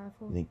Wanda's more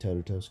powerful. You think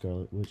toe-to-toe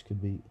Scarlet Witch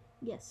could beat?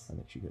 Yes. I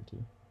think she could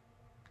too.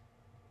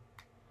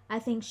 I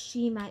think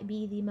she might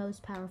be the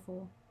most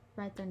powerful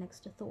right there next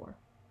to Thor.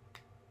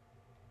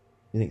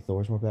 You think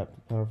Thor's more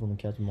powerful than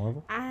Captain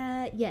Marvel?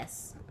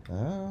 Yes.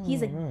 Oh,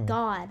 He's a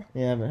god.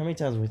 Yeah, but how many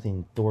times have we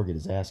seen Thor get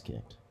his ass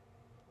kicked?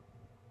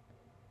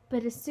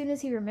 But as soon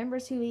as he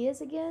remembers who he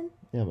is again,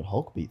 Yeah, but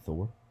Hulk beat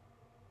Thor.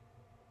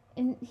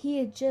 and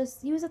he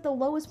was at the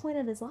lowest point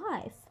of his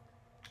life.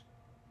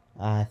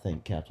 I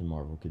think Captain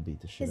Marvel could beat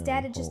the shit His out dad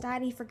of had just Hulk.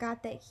 died. He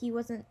forgot that he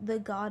wasn't the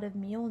god of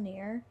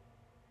Mjolnir.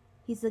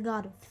 He's the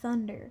god of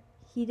thunder.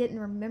 He didn't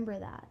remember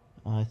that.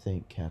 I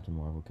think Captain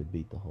Marvel could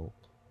beat the Hulk.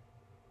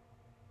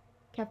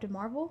 Captain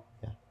Marvel?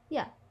 Yeah.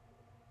 Yeah.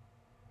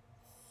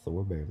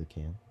 Thor barely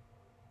can.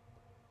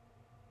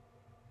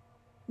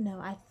 No,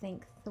 I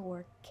think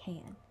Thor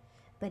can.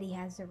 But he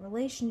has a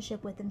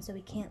relationship with him, so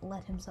he can't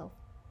let himself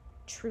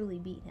truly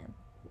beat him.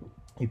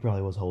 He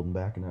probably was holding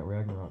back in that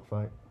Ragnarok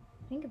fight.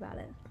 Think about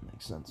it. That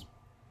makes sense.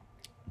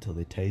 Until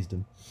they tased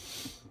him.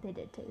 They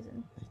did tase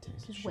him. They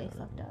tased the He's shit way out of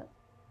fucked him. up.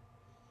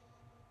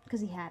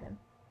 Because he had him.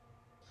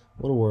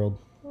 What a world.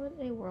 What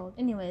a world.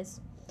 Anyways,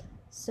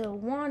 so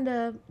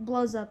Wanda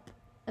blows up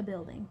a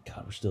building.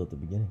 God, we're still at the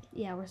beginning.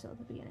 Yeah, we're still at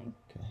the beginning.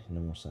 Okay, no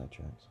more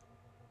sidetracks.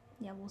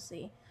 Yeah, we'll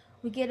see.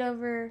 We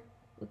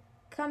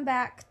come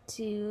back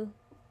to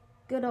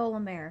good old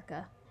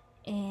America.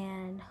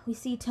 And we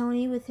see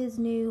Tony with his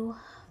new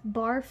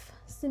barf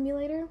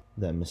simulator.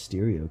 That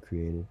Mysterio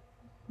created.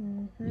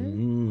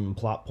 Mm-hmm.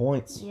 Plot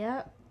points.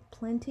 Yep,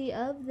 plenty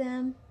of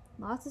them.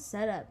 Lots of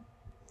setup.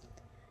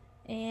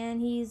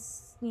 And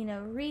he's,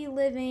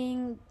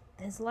 reliving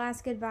his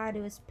last goodbye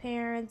to his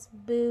parents.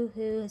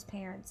 Boo-hoo, his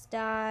parents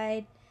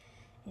died.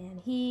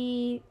 And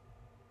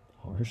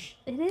Harsh.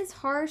 it is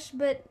harsh,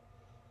 but,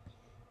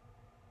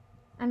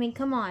 I mean,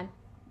 come on.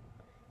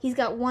 He's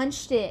got one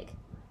shtick.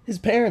 His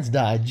parents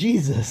died.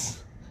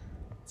 Jesus.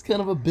 It's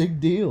kind of a big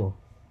deal.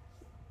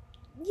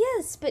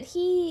 Yes, but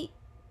he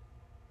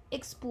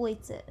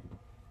exploits it.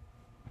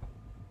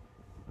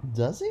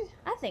 Does he?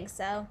 I think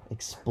so.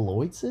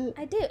 Exploits it?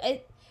 I do.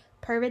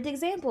 Perfect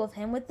example of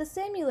him with the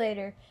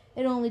simulator.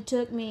 It only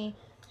took me,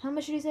 how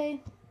much did he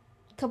say?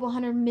 A couple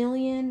 $100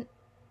 million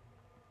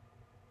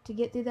to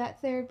get through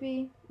that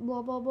therapy.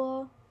 Blah, blah,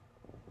 blah.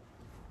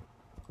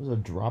 It was a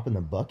drop in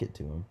the bucket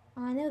to him.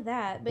 I know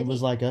that, but It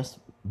was like us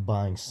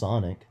buying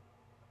Sonic.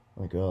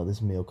 Like, oh,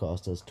 this meal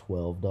cost us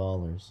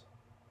 $12.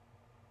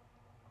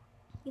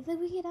 you think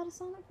we could get out of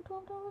Sonic for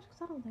 $12?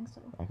 Because I don't think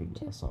so. I could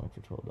get a Sonic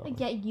for $12. Like,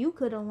 yeah, you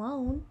could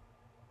alone.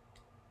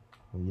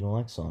 Well, you don't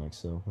like Sonic,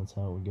 so that's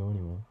how it would go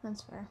anyway.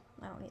 That's fair.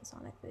 I don't eat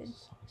Sonic food.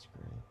 Sonic's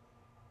great.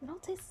 It all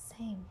tastes the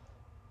same.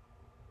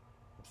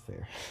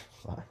 Fair.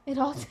 Fine. It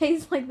all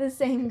tastes like the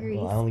same grease.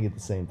 Well, I only get the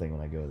same thing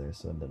when I go there,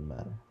 so it doesn't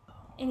matter.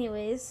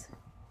 Anyways,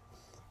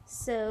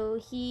 so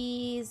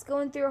he's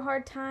going through a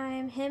hard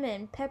time. Him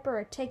and Pepper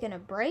are taking a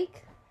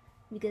break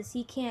because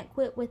he can't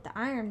quit with the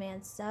Iron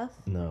Man stuff.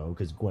 No,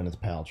 because Gwyneth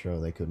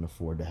Paltrow, they couldn't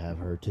afford to have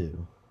her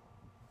too.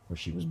 Or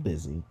she was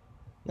busy.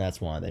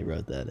 That's why they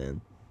wrote that in.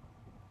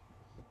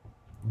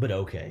 But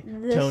okay.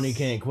 Tony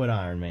can't quit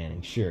Iron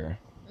Manning, sure.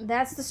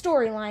 That's the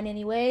storyline,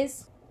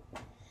 anyways.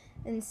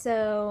 And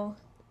so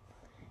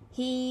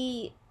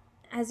he,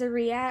 as a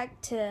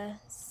react to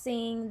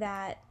seeing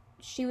that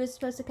she was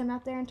supposed to come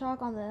out there and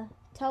talk on the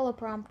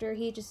teleprompter,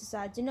 he just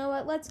decides, you know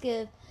what, let's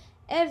give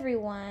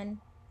everyone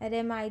at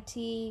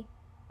MIT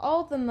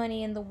all the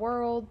money in the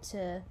world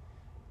to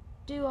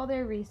do all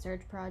their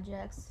research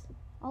projects.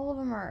 All of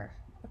them are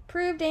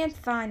approved and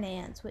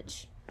financed,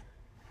 which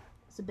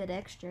is a bit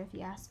extra if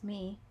you ask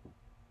me.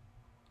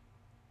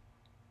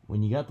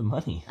 When you got the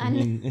money, I I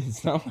mean,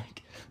 it's not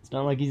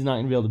like he's not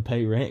gonna be able to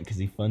pay rent because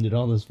he funded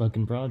all those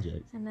fucking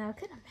projects. I know, I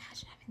couldn't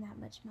imagine having that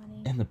much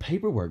money. And the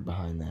paperwork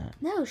behind that.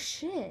 No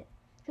shit.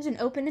 There's an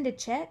open-ended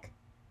check?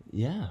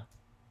 Yeah.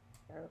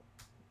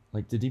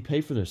 Like, did he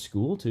pay for their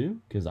school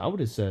too? Because I would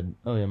have said,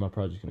 "Oh yeah, my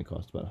project's gonna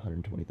cost about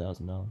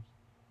 $120,000."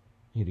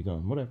 He'd have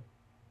gone, whatever.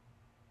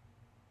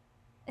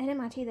 At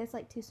MIT, that's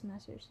like 2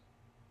 semesters.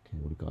 Okay,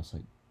 it would have cost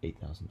like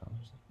 $8,000,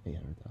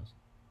 $800,000.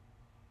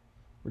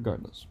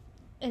 Regardless.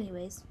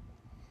 Anyways.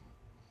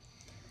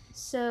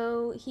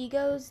 So he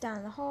goes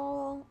down the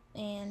hall,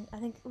 and I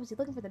think, was he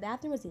looking for the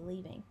bathroom or was he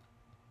leaving?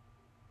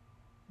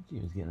 I think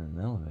he was getting in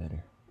an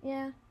elevator.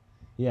 Yeah.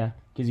 Yeah,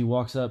 because he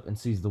walks up and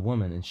sees the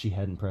woman and she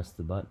hadn't pressed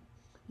the button.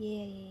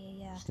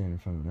 Yeah. Standing in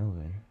front of an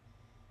elevator.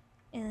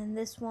 And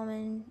this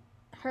woman,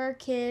 her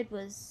kid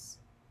was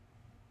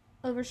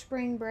over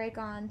spring break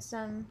on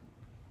some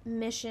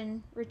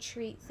mission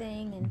retreat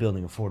thing, and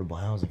Building affordable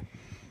housing.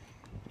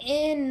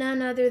 in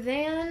none other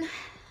than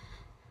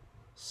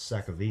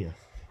Sacagawea.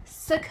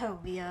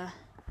 Sokovia.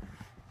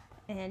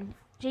 And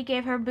she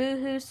gave her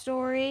boo-hoo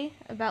story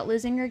about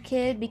losing her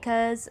kid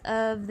because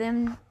of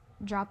them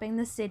dropping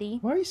the city.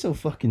 Why are you so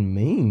fucking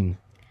mean?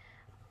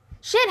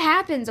 Shit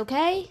happens,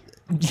 okay?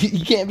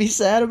 You can't be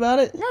sad about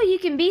it? No, you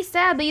can be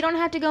sad, but you don't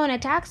have to go and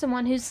attack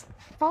someone whose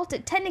fault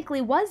it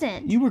technically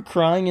wasn't. You were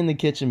crying in the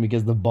kitchen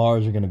because the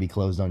bars are going to be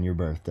closed on your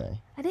birthday.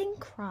 I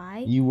didn't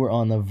cry. You were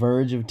on the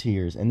verge of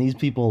tears, and these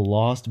people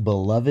lost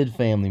beloved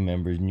family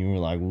members, and you were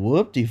like,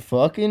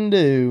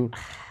 whoop-de-fucking-do.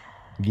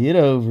 Get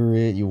over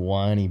it, you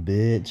whiny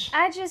bitch.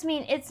 I just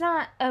mean, it's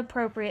not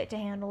appropriate to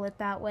handle it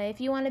that way. If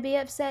you want to be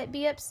upset,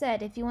 be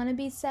upset. If you want to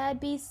be sad,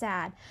 be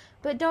sad.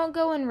 But don't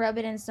go and rub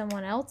it in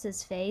someone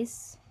else's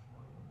face.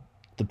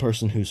 The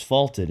person whose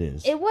fault it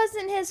is. It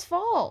wasn't his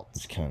fault.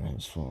 It's kind of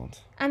his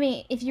fault. I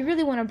mean, if you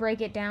really want to break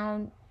it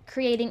down,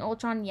 creating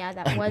Ultron, yeah,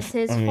 that was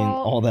his I mean,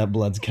 fault. all that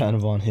blood's kind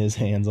of on his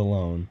hands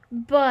alone.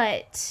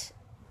 But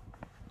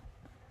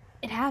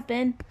it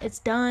happened. It's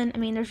done. I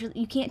mean,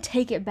 you can't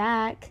take it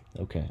back.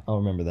 Okay, I'll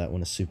remember that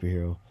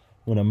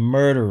when a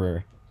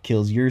murderer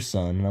kills your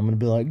son, and I'm gonna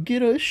be like,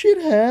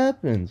 shit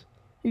happens.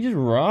 You just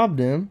robbed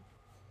him.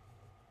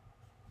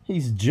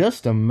 He's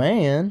just a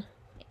man.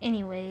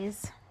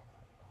 Anyways.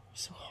 You're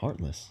so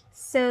heartless.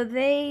 So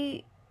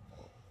they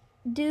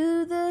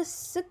do the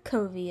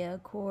Sokovia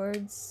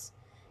Accords.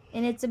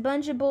 And it's a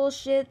bunch of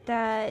bullshit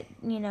that,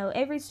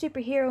 every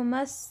superhero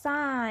must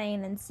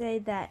sign and say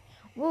that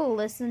we'll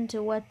listen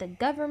to what the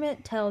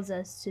government tells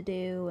us to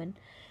do, and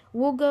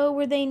we'll go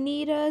where they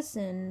need us,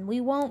 and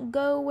we won't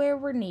go where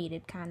we're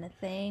needed, kind of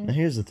thing. Now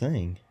here's the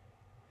thing.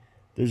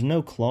 There's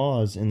no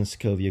clause in the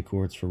Sokovia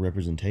Accords for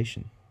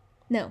representation.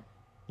 No.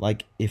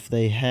 Like, if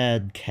they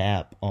had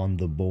Cap on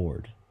the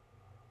board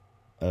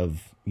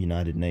of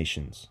United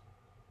Nations,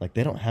 like,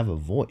 they don't have a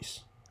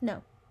voice.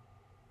 No.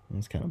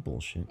 That's kind of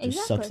bullshit. It Exactly.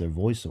 just sucks their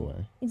voice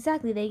away.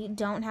 Exactly. They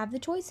don't have the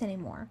choice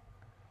anymore.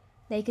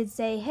 They could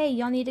say, hey,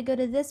 y'all need to go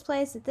to this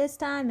place at this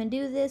time and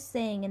do this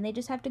thing, and they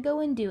just have to go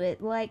and do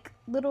it like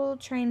little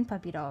trained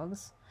puppy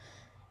dogs.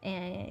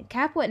 And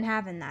Cap wasn't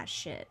having that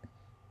shit.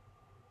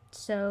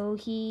 So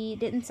he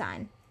didn't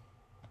sign.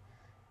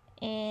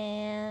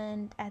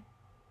 And at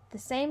the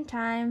same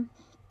time,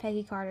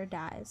 Peggy Carter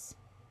dies.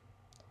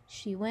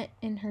 She went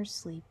in her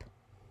sleep.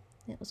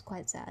 It was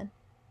quite sad.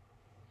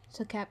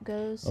 So Cap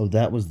goes... Oh,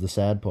 that was the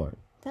sad part.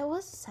 That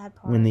was a sad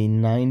part. When the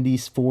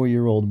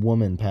 94-year-old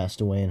woman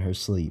passed away in her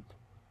sleep.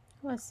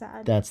 It was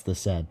sad. That's the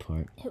sad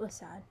part. It was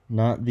sad.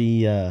 Not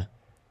the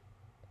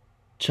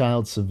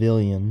child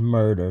civilian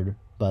murdered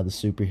by the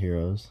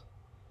superheroes.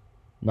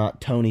 Not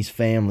Tony's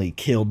family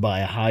killed by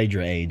a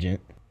Hydra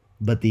agent.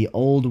 But the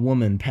old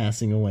woman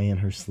passing away in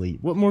her sleep.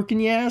 What more can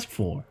you ask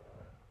for?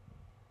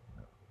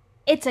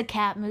 It's a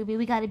Cap movie.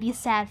 We gotta be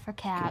sad for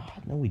Cap.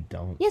 God, no, we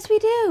don't. Yes, we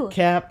do.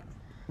 Cap.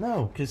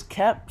 No, because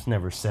Cap's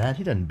never sad.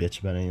 He doesn't bitch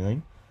about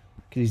anything.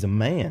 Because he's a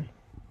man.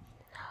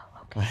 Oh,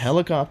 okay. A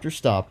helicopter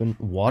stopping,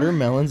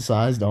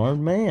 watermelon-sized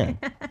armed man.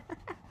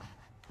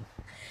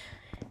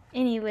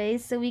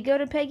 Anyways, so we go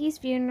to Peggy's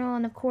funeral,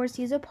 and of course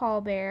he's a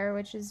pallbearer,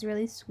 which is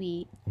really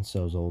sweet. And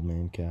so's old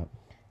man Cap.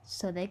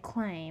 So they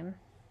claim.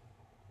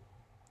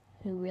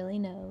 Who really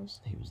knows?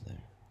 He was there.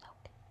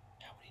 Okay.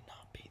 How would he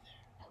not be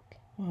there? Okay.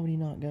 Why would he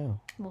not go?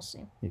 We'll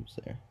see. He was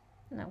there.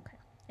 Okay.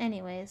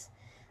 Anyways,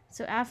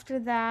 so after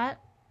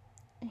that,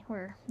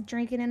 we're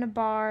drinking in a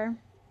bar,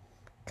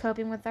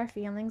 coping with our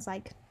feelings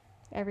like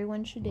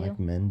everyone should do. Like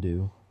men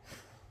do.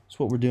 That's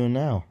what we're doing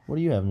now. What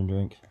are you having to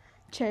drink?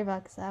 Cherry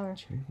vodka sour.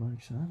 Cherry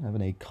vodka. I'm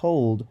having a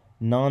cold,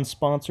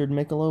 non-sponsored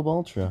Michelob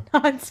Ultra.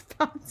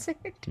 Non-sponsored.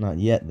 Not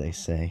yet, they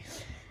say.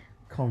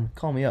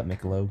 Call me up,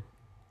 Michelob.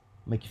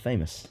 Make you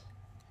famous.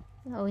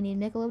 Oh, we need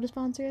Michelob to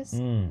sponsor us?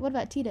 Mm. What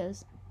about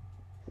Tito's?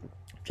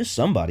 Just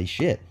somebody.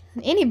 Shit.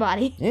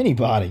 Anybody.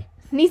 Anybody.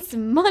 Need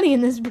some money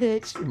in this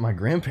bitch. My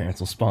grandparents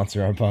will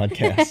sponsor our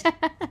podcast.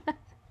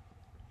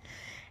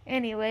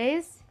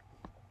 Anyways,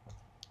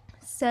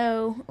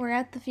 so we're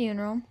at the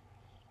funeral.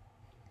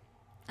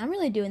 I'm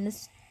really doing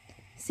this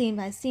scene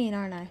by scene,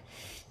 aren't I?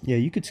 Yeah,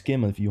 you could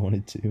skim it if you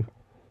wanted to.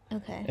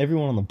 Okay.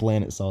 Everyone on the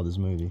planet saw this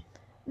movie.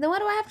 Then why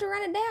do I have to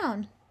run it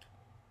down?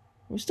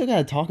 We still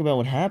gotta talk about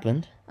what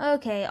happened.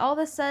 Okay, all of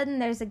a sudden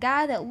there's a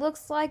guy that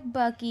looks like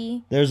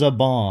Bucky. There's a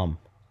bomb.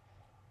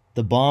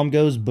 The bomb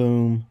goes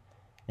boom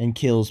and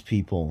kills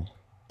people,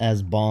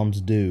 as bombs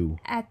do.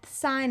 At the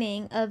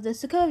signing of the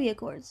Sokovia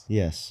Accords.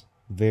 Yes,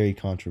 very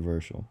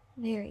controversial.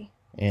 Very.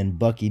 And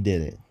Bucky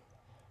did it.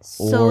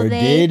 So Or they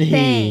did he?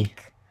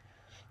 think.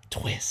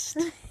 Twist.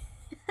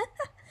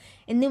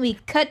 And then we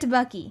cut to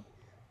Bucky.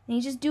 And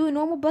he's just doing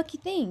normal Bucky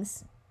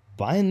things.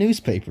 Buying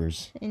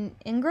newspapers.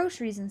 And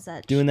groceries and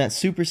such. Doing that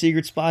super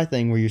secret spy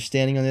thing where you're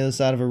standing on the other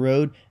side of a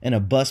road and a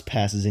bus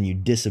passes and you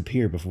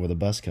disappear before the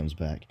bus comes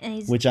back. And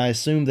he's Which I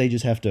assume they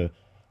just have to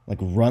like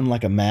run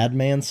like a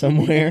madman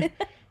somewhere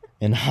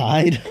and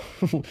hide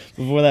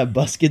before that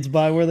bus gets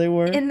by where they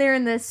were. and they're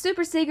in the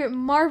super secret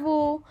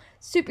Marvel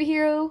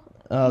superhero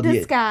Oh,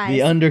 disguise.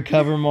 the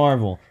undercover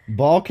Marvel.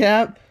 Ball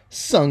cap,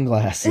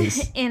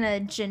 sunglasses. in a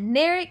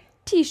generic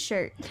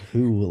t-shirt.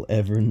 Who will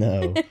ever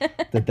know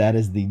that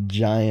is the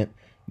giant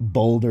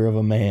boulder of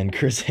a man,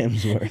 Chris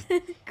Hemsworth.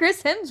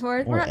 Chris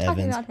Hemsworth. We're Or not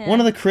talking Evans. about him. One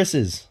of the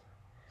Chris's.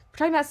 We're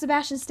talking about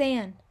Sebastian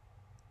Stan.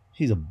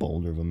 He's a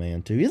boulder of a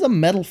man, too. He has a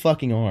metal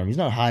fucking arm. He's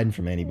not hiding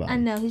from anybody. I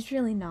know, he's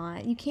really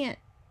not. You can't.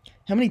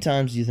 How many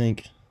times do you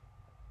think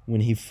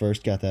when he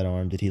first got that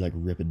arm did he like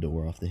rip a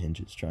door off the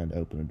hinges trying to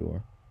open a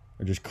door?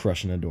 Or just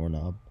crushing a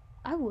doorknob?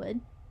 I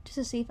would. Just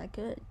to see if I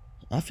could.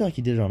 I feel like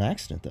he did it on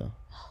accident, though.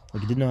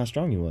 Like he didn't know how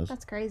strong he was.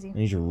 That's crazy. And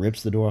he just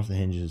rips the door off the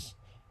hinges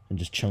and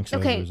just chunks it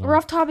over Okay, his we're arm.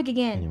 off topic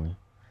again. Anyway,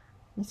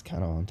 it's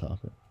kind of on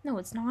topic. No,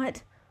 it's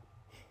not.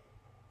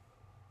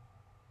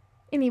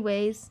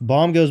 Anyways,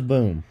 Bomb goes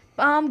boom.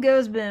 bomb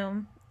goes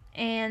boom.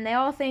 And they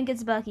all think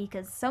it's Bucky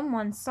because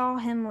someone saw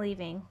him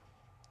leaving.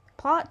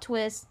 Plot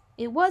twist,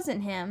 it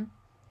wasn't him.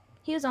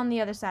 He was on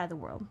the other side of the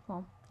world.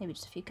 Well, maybe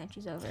just a few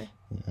countries over.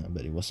 Yeah, I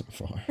bet he wasn't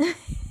far.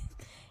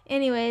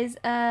 Anyways,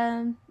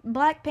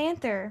 Black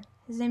Panther.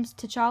 His name's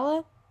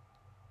T'Challa.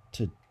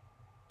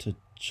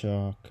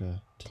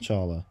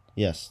 T'Challa.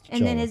 Yes.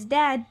 And then T'Challa. his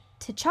dad,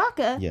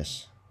 T'Chaka,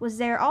 Yes. was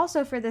there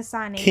also for the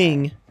signing.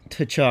 King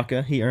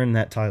T'Chaka. He earned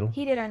that title.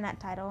 He did earn that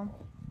title.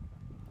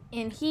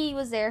 And he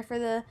was there for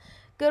the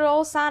good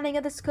old signing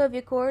of the Sokovia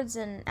Accords.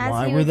 And as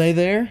Why he were was, they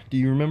there? Do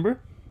you remember?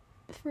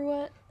 For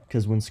what?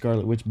 Because when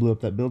Scarlet Witch blew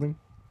up that building,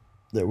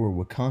 there were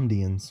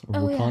Wakandians or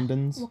Oh, yeah.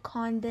 Wakandans.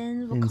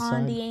 Wakandans,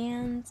 Inside.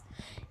 Wakandians.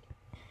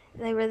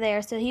 They were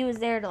there. So he was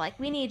there to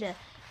we need to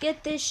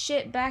get this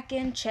shit back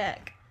in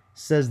check.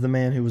 Says the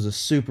man who was a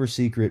super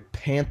secret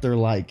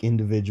Panther-like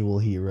individual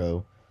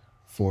hero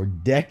for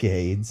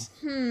decades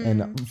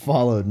and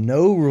followed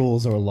no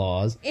rules or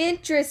laws.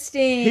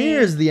 Interesting.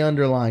 Here's the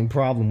underlying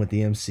problem with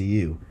the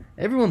MCU.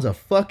 Everyone's a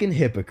fucking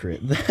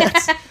hypocrite.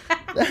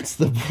 That's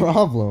the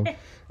problem.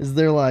 Is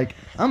they're like,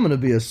 I'm gonna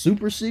be a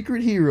super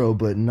secret hero,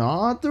 but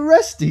not the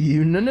rest of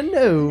you. No,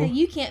 No.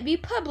 you can't be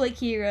public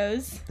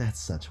heroes. That's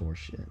such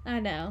horseshit. I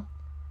know.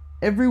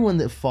 Everyone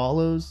that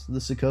follows the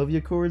Sokovia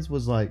Accords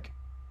was like,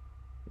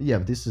 yeah,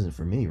 but this isn't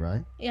for me,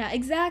 right? Yeah,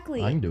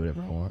 exactly. I can do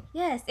whatever I want.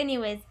 Yes.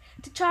 Anyways,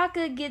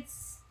 T'Chaka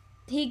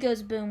he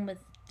goes boom with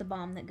the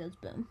bomb that goes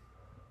boom.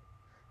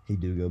 He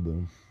do go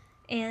boom.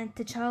 And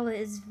T'Challa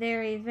is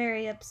very,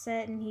 very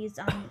upset, and he's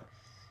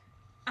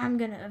I'm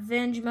gonna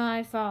avenge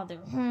my father.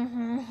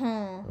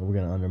 Are we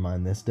gonna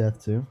undermine this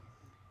death too?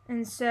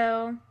 And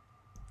so,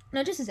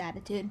 no, just his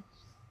attitude.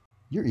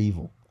 You're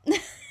evil.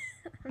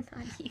 I'm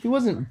not He evil.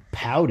 wasn't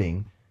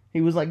pouting.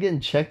 He was like getting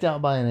checked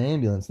out by an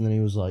ambulance, and then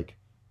he was like,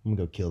 I'm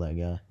gonna go kill that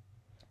guy.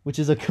 Which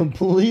is a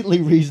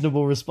completely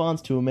reasonable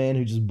response to a man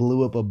who just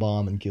blew up a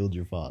bomb and killed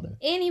your father.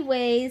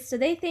 Anyways, so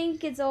they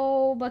think it's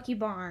old Bucky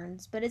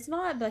Barnes, but it's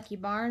not Bucky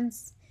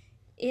Barnes.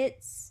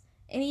 It's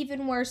an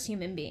even worse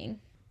human being.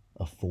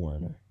 A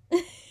foreigner.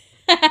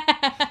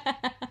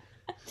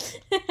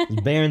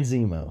 It's Baron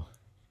Zemo.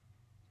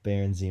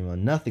 Baron Zemo.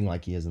 Nothing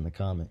like he is in the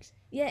comics.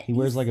 Yeah, He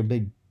wears like a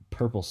big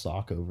purple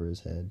sock over his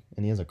head,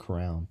 and he has a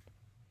crown.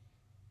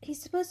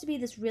 he's supposed to be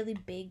this really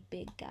big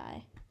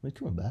guy. He's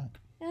coming back.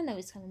 I know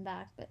he's coming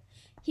back, but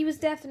he was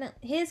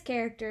his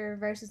character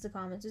versus the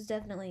comics was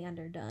definitely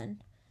underdone.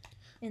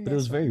 But it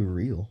was very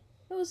real.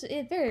 It was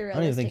a very realistic I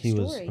don't even think he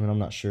was. story. I mean, I'm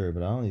not sure,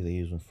 but I don't even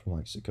think he was from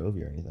like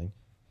Sokovia or anything.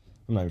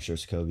 I'm not even sure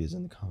Sokovia is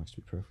in the comics, to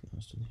be perfectly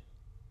honest with you.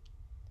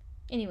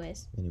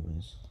 Anyways,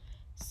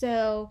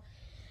 so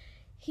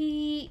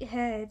he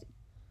had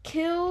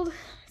killed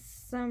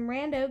some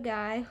rando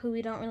guy who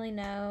we don't really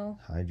know.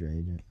 Hydra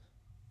agent.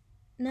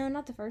 No,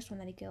 not the first one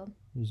that he killed.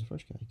 Who was the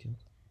first guy he killed?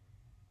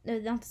 No,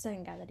 not the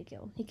second guy that he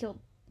killed. He killed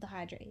the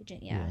Hydra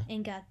agent, yeah.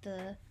 And got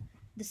the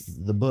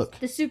The book.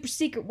 the super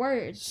secret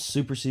words.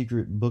 Super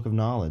secret book of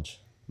knowledge.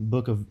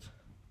 Book of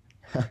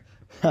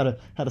how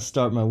to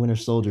start my Winter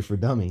Soldier for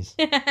dummies.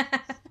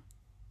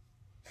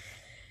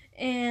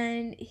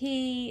 And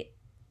he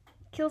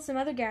killed some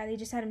other guy. They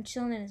just had him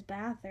chilling in his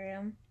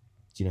bathroom.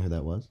 Do you know who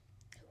that was?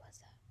 Who was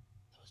that?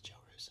 That was Joe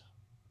Russo.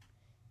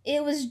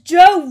 It was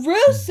Joe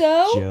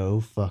Russo. Joe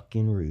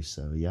fucking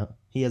Russo. Yep.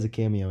 He has a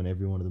cameo in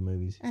every one of the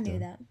movies. I knew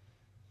that.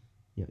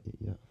 Yep.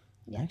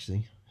 Yeah.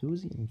 Actually, who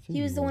was he in Infinity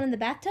He was the War? one in the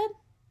bathtub?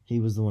 He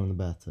was the one in the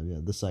bathtub, yeah.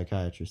 The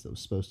psychiatrist that was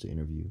supposed to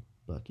interview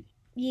Bucky.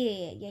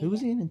 Yeah. Who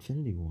was he in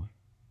Infinity War?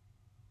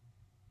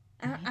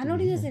 I know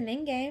he was in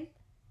Endgame.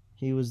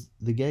 He was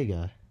the gay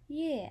guy.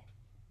 Yeah.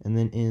 And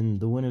then in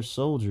The Winter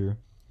Soldier,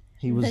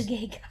 he was the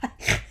gay guy.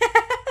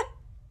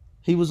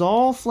 he was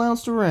all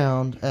flounced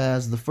around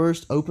as the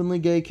first openly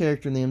gay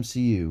character in the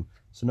MCU.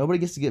 So nobody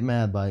gets to get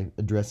mad by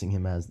addressing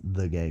him as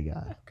the gay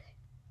guy. Okay.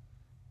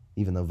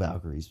 Even though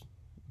Valkyrie's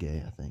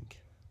gay, I think.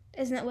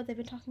 Isn't that what they've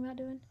been talking about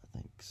doing? I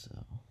think so.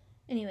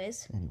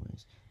 Anyways.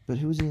 But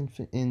who was he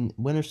in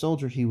Winter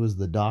Soldier? He was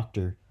the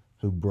doctor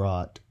who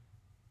brought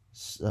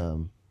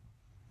Sam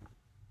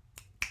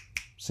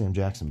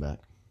Jackson back.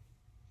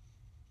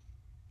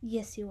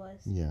 Yes, he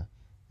was. Yeah.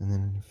 And then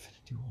in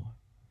Infinity War.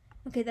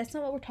 Okay, that's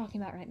not what we're talking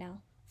about right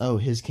now. Oh,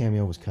 his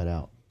cameo was cut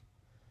out.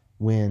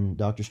 When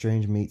Doctor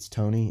Strange meets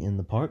Tony in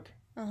the park,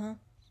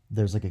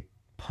 there's like a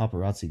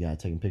paparazzi guy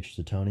taking pictures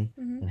of Tony,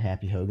 and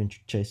Happy Hogan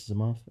chases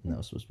him off, and that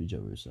was supposed to be Joe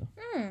Russo.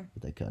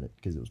 But they cut it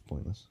because it was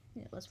pointless.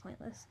 It was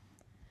pointless.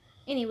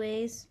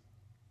 Anyways.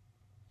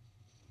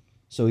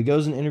 So he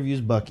goes and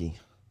interviews Bucky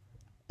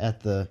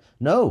at the...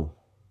 No,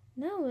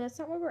 that's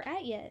not where we're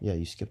at yet. Yeah,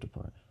 you skipped a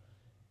part.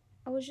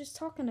 I was just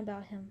talking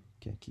about him.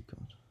 Okay, keep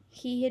going.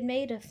 He had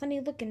made a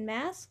funny-looking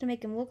mask to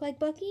make him look like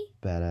Bucky.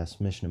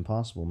 Badass Mission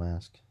Impossible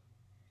mask.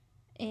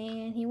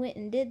 And he went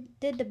and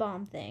did the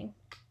bomb thing.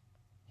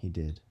 He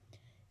did.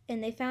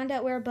 And they found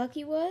out where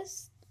Bucky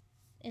was,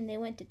 and they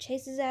went to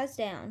chase his ass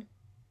down.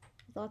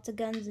 With lots of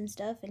guns and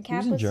stuff. And He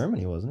was in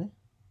Germany, wasn't he?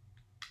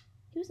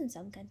 He was in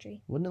some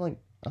country. Wasn't it like...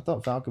 I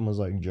thought Falcon was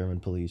like German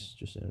police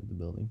just entered the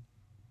building.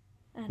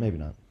 Maybe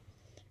not.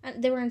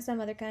 They were in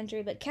some other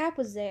country, but Cap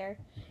was there.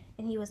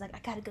 And he was like, I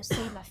gotta go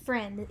save my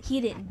friend.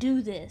 He didn't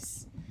do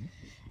this.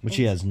 Which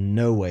he has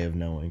no way of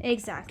knowing.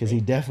 Exactly. Because he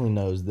definitely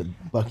knows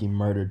that Bucky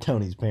murdered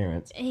Tony's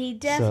parents. He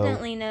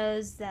definitely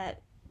knows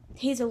that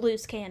he's a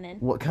loose cannon.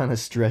 What kind of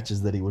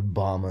stretches that he would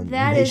bomb a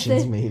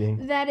nation's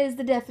meeting? That is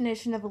the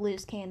definition of a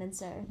loose cannon,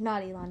 sir.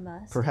 Not Elon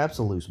Musk. Perhaps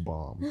a loose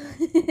bomb,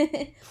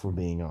 if we're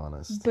being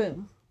honest.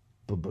 Boom.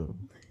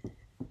 Ba-boom.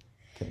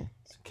 Okay.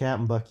 So Cap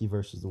and Bucky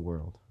versus the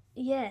world.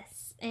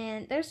 Yes.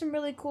 And there's some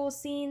really cool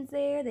scenes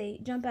there.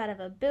 They jump out of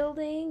a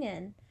building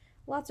and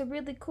lots of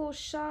really cool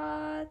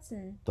shots.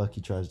 And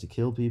Bucky tries to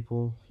kill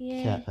people.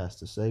 Yeah. Cap has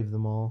to save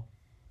them all.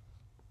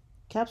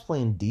 Cap's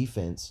playing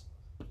defense.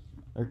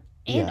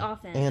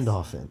 Offense. And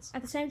offense.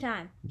 At the same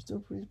time. He's still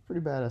pretty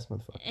badass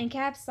motherfucker. And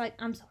Cap's like,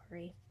 I'm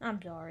sorry.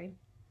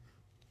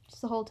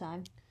 Just the whole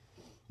time.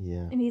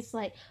 Yeah. And he's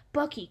like,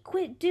 Bucky,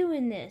 quit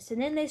doing this.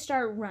 And then they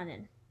start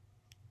running.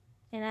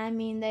 And I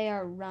mean, they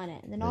are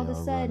running. And then all of a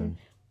sudden,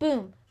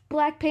 boom,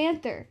 Black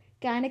Panther,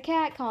 guy in a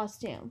cat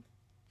costume.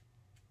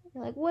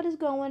 You're like, what is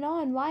going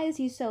on? Why is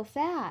he so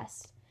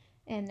fast?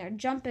 And they're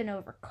jumping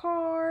over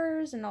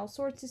cars and all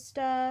sorts of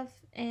stuff.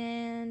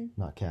 And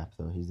not Cap,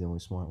 though. He's the only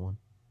smart one.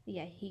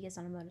 Yeah, he gets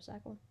on a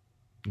motorcycle.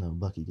 No,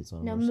 Bucky gets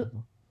on a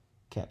motorcycle.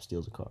 Cap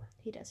steals a car.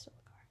 He does steal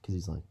a car. Because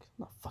he's like, I'm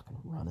not fucking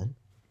running.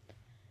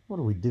 What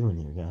are we doing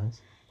here,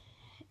 guys?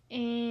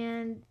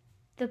 And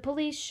the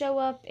police show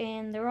up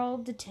and they're all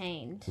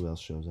detained. Who else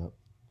shows up?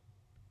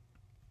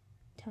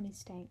 Tony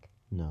Stank.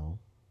 No.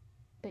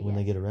 But when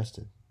they get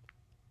arrested.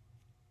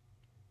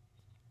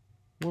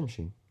 War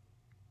Machine.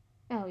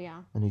 Oh,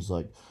 yeah. And he's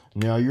like,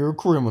 now you're a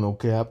criminal,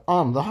 Cap.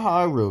 I'm the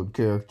High Road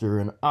character,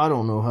 and I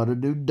don't know how to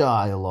do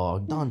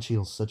dialogue. Don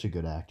Cheadle's such a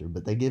good actor,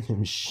 but they give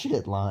him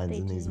shit lines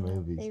in these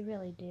movies. They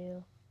really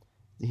do.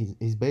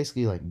 He's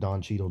basically like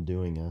Don Cheadle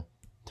doing a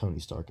Tony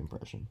Stark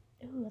impression.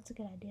 Ooh, that's a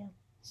good idea.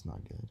 It's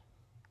not good.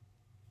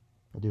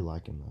 I do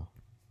like him, though.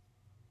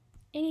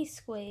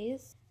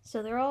 Anyways,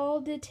 so they're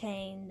all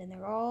detained, and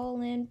they're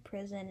all in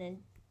prison, and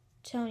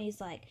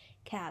Tony's like,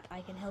 Cap, I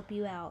can help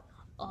you out.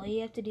 All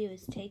you have to do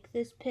is take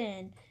this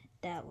pen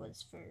that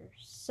was for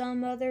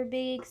some other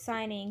big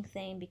signing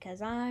thing because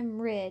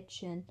I'm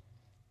rich and...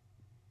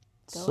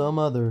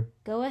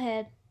 Go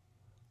ahead.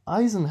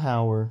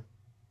 Eisenhower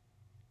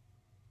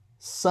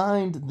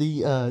signed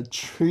the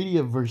Treaty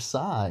of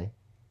Versailles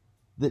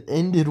that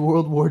ended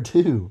World War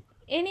II.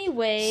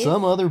 Anyways...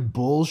 Some other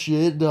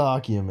bullshit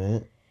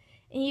document.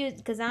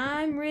 Because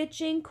I'm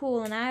rich and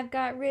cool and I've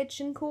got rich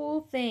and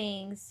cool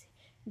things.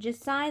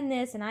 Just sign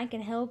this and I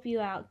can help you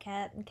out,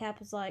 Cap. And Cap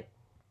was like,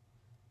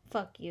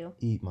 fuck you.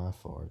 Eat my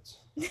farts.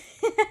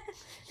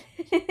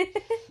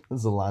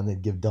 That's a line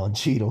they'd give Don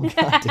Cheadle,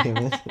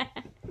 goddammit.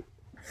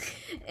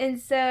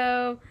 And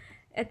so,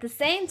 at the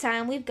same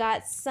time, we've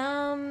got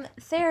some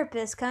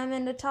therapists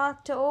coming to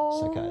talk to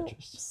old...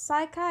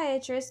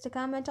 Psychiatrists to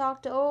come and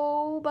talk to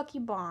old Bucky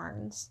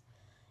Barnes.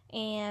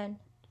 And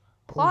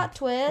plot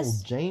twist...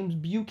 Old James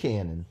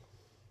Buchanan.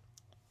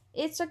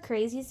 It's a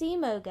crazy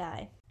Zemo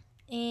guy.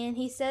 And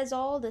he says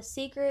all the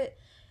secret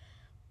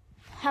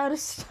how to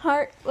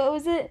start, what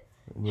was it?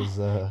 was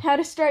How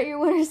to Start Your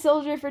Winter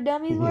Soldier for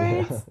Dummies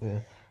words. yeah.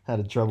 How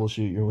to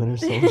troubleshoot your Winter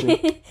Soldier.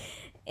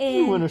 And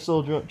Your Winter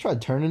Soldier, try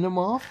turning them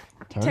off,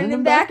 turn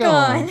them back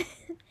on.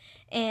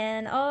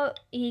 And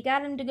he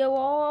got him to go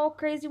all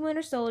crazy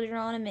Winter Soldier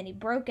on him, and he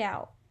broke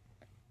out.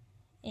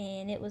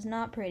 And it was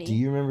not pretty. Do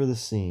you remember the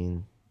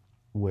scene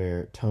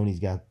where Tony's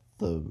got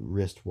the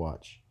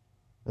wristwatch,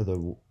 or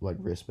the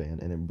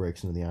wristband, and it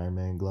breaks into the Iron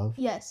Man glove?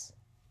 Yes.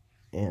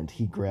 And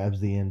he grabs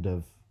the end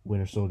of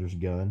Winter Soldier's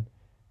gun,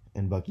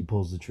 and Bucky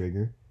pulls the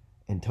trigger,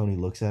 and Tony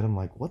looks at him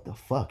like, "What the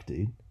fuck,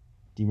 dude?"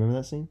 Do you remember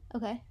that scene?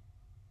 Okay.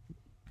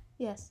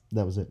 Yes.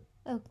 That was it.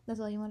 Oh, that's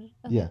all you wanted?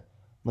 Okay. Yeah.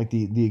 Like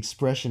the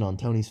expression on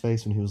Tony's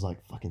face when he was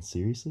like, "Fucking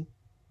seriously?"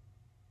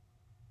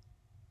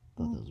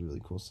 Thought that was a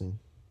really cool scene.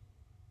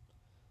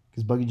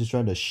 Because Bucky just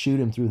tried to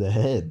shoot him through the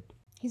head.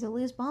 He's a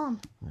loose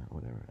bomb. Yeah,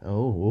 whatever.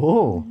 Oh,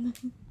 whoa.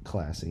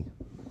 Classy.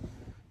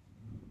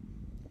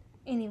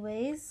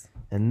 Anyways.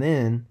 And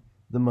then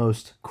the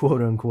most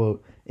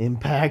quote-unquote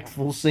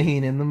impactful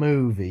scene in the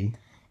movie.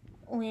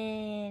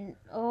 When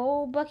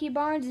old Bucky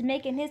Barnes is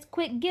making his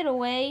quick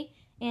getaway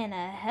in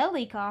a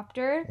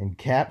helicopter. And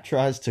Cap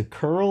tries to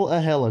curl a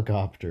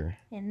helicopter.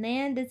 And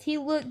man, does he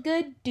look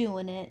good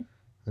doing it.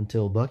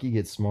 Until Bucky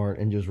gets smart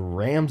and just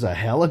rams a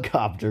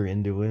helicopter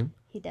into him.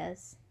 He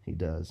does. He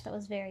does. That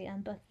was very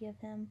un-Bucky of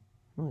him.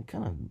 Well,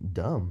 kind of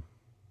dumb.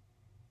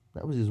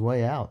 That was his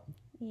way out.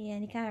 Yeah,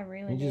 and he kind of He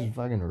ruined just it.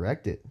 fucking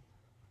wrecked it.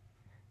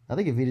 I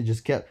think if he'd have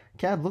just kept...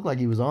 Cap looked like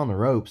he was on the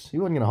ropes. He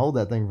wasn't going to hold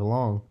that thing for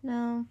long.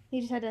 No, he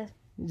just had to...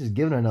 He just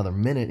given it another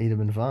minute, he'd have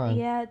been fine.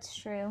 Yeah, it's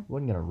true.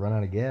 Wasn't going to run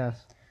out of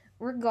gas.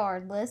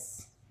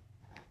 Regardless.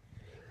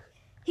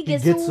 He He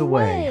gets, gets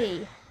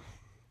away.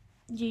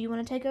 Do you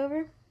want to take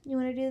over? You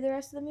want to do the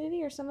rest of the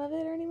movie or some of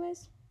it or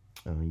anyways?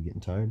 Oh, you getting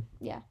tired?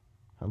 Yeah.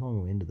 How long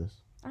are we into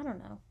this? I don't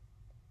know.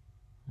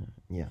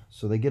 Yeah,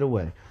 so they get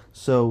away.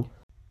 So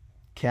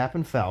Cap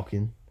and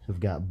Falcon have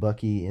got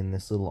Bucky in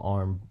this little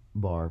arm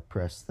bar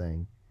press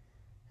thing.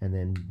 And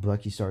then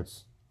Bucky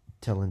starts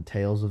telling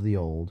tales of the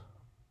old.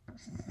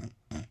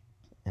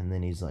 And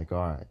then he's like,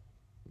 all right,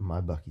 my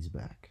Bucky's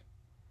back.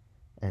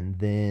 And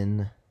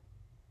then,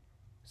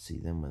 see,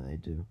 then what they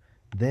do?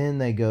 Then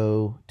they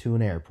go to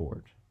an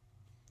airport.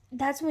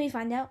 That's when we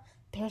find out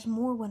there's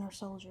more Winter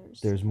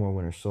Soldiers. There's more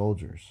Winter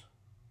Soldiers.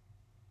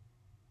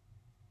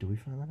 Do we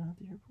find that out at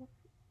the airport?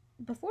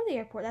 Before the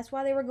airport. That's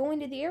why they were going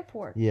to the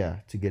airport. Yeah,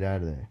 to get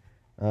out of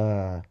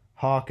there.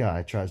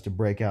 Hawkeye tries to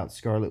break out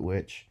Scarlet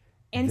Witch.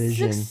 And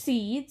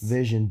succeeds.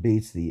 Vision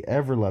beats the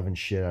ever-loving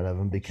shit out of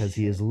him because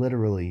he is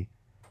literally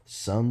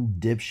some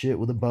dipshit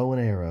with a bow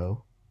and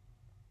arrow.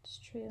 It's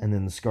true. And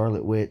then the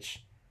Scarlet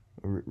Witch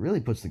really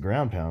puts the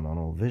ground pound on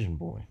old Vision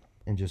Boy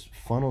and just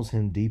funnels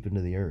him deep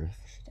into the earth.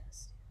 She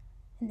does.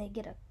 And they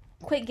get a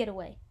quick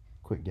getaway.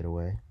 Quick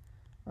getaway.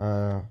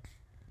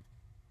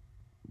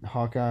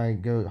 Hawkeye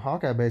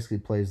basically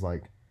plays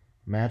like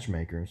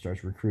matchmaker and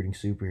starts recruiting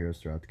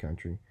superheroes throughout the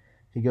country.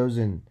 He goes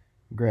and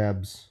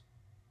grabs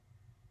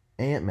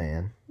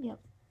Ant-Man. Yep.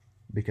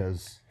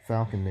 Because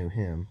Falcon knew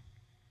him.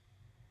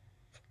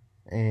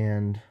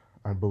 And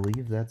I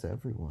believe that's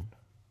everyone.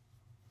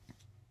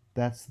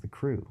 That's the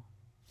crew.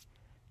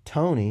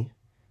 Tony,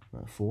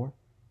 4.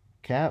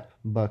 Cap,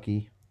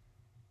 Bucky.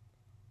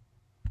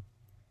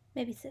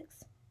 Maybe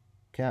 6.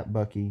 Cap,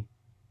 Bucky,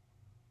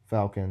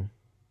 Falcon,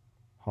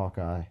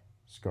 Hawkeye,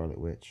 Scarlet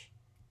Witch,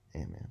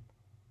 Ant-Man.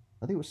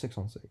 I think it was 6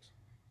 on 6.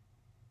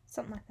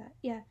 Something like that.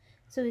 Yeah.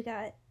 So we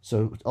got...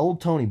 So old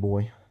Tony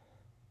boy,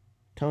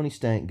 Tony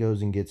Stank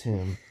goes and gets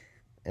him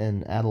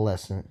an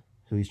adolescent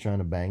who he's trying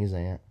to bang his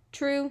aunt.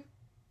 True.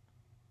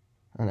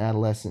 An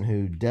adolescent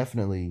who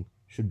definitely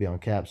should be on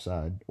Cap's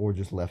side or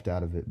just left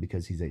out of it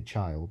because he's a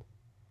child.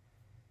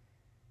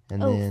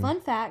 And then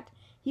fun fact.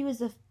 He was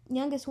the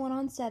youngest one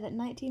on set at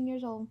 19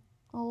 years old.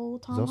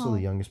 Old Tom he's also Holland.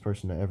 the youngest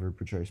person to ever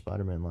portray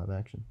Spider-Man live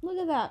action. Look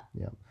at that.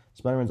 Yeah.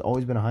 Spider-Man's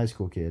always been a high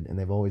school kid, and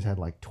they've always had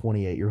like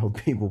 28-year-old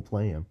people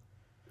play him.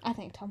 I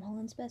think Tom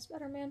Holland's best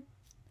Spider-Man.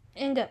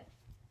 And go.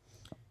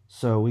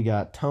 So we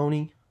got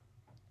Tony,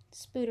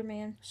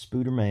 Spooderman.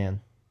 Spooderman,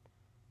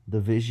 the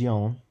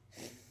Vision,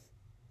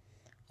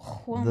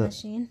 War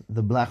Machine.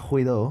 the Black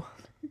Widow,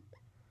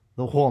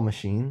 the War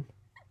Machine,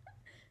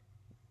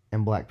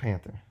 and Black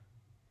Panther.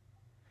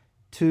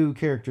 2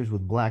 characters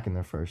with black in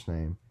their first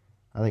name.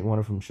 I think one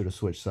of them should have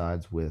switched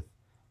sides with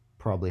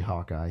probably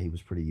Hawkeye. He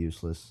was pretty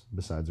useless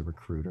besides a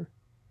recruiter.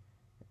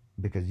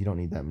 Because you don't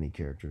need that many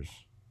characters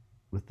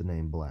with the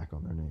name Black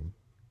on their name.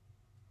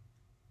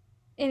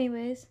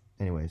 Anyways,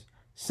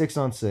 6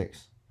 on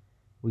 6.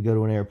 We go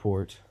to an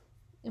airport.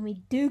 and we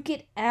duke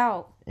it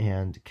out.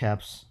 And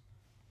Cap's,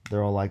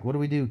 they're all like, what do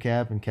we do,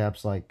 Cap? And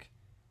Cap's like,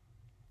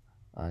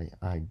 I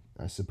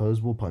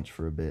suppose we'll punch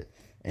for a bit.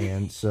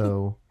 And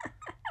so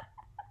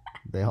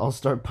they all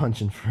start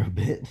punching for a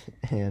bit.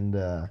 And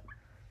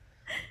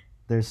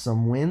there's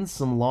some wins,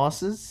 some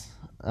losses.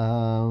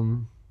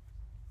 Let's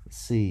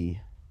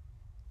see.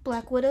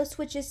 Black Widow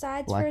switches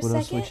sides Black for a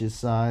Widow second. switches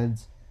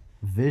sides.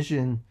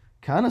 Vision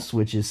kind of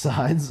switches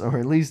sides, or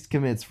at least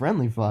commits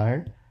friendly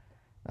fire.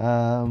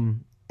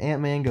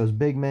 Ant-Man goes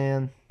big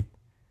man.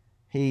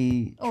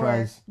 He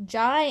tries...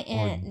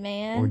 Giant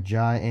Man. Or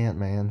Giant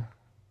Man.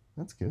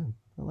 That's good.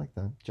 I like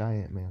that.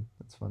 Giant Man.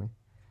 That's funny.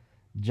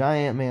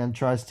 Giant Man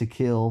tries to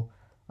kill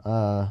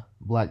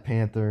Black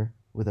Panther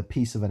with a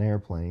piece of an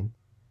airplane.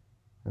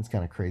 That's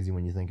kind of crazy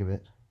when you think of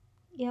it.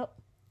 Yep.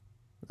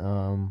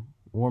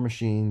 War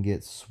Machine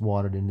gets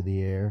swatted into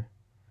the air.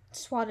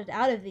 Swatted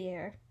out of the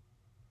air.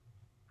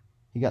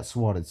 He got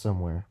swatted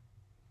somewhere.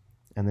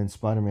 And then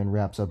Spider-Man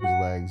wraps up his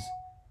legs,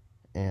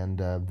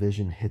 and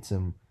Vision hits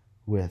him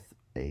with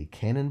a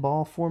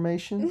cannonball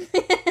formation.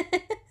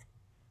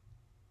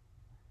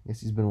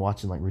 Guess he's been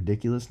watching like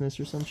Ridiculousness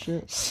or some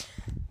shit.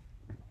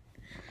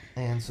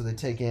 And so they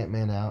take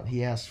Ant-Man out.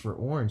 He asks for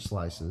orange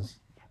slices,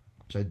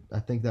 which I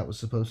think that was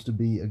supposed to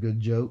be a good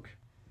joke.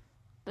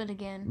 But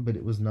again. But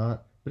it was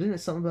not. But isn't it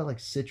something about like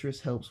citrus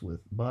helps with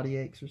body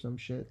aches or some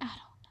shit? I don't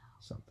know.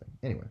 Something.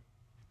 Anyway.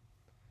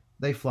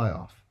 They fly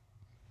off.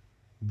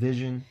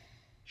 Vision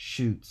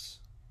shoots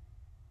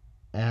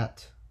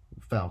at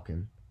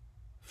Falcon.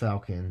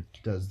 Falcon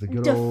does the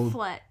good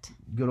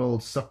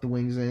old suck the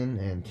wings in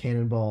and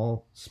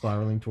cannonball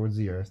spiraling towards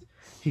the earth.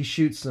 He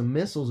shoots some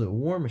missiles at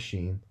War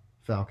Machine,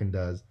 Falcon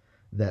does,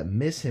 that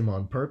miss him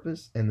on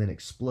purpose and then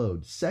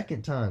explode.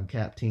 Second time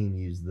Cap Team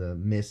used the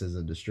miss as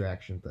a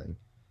distraction thing.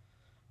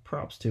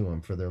 Props to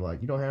him for their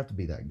you don't have to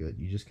be that good.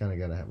 You just kind of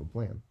got to have a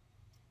plan.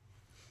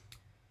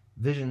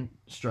 Vision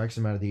strikes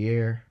him out of the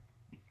air.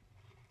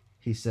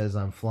 He says,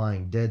 "I'm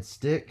flying dead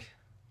stick."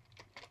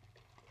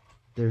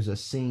 There's a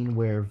scene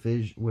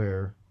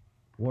where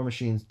War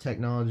Machine's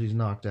technology is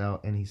knocked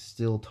out and he's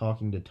still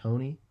talking to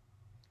Tony.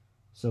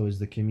 So is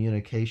the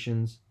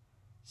communications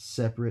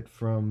separate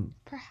from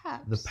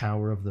Perhaps the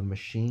power of the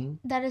machine?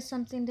 That is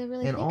something to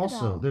really think about. And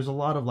also, there's a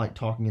lot of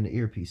talking into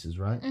earpieces,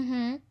 right?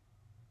 Mm-hmm.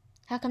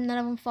 How come none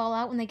of them fall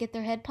out when they get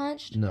their head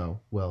punched?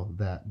 No. Well,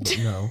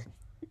 no.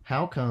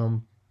 How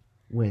come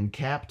when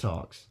Cap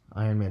talks,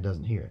 Iron Man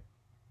doesn't hear it?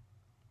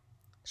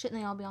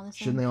 Shouldn't they all be on the same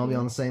Shouldn't they all be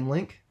on the same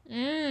link?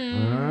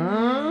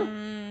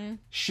 Mm.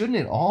 Shouldn't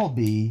it all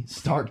be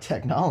Stark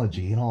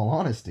technology, in all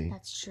honesty?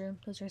 That's true.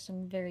 Those are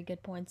some very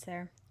good points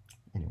there.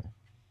 Anyway.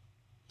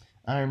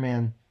 Iron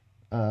Man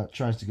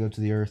tries to go to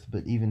the Earth,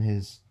 but even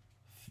his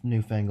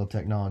newfangled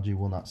technology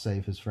will not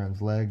save his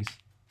friend's legs.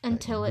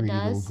 Until it greedy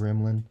does. Little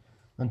gremlin.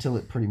 Until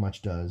it pretty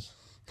much does.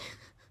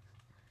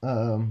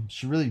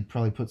 Should really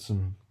probably put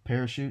some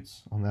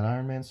parachutes on that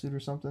Iron Man suit or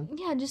something.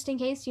 Yeah, just in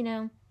case,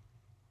 You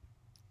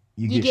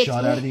get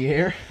shot out of the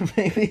air,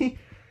 maybe.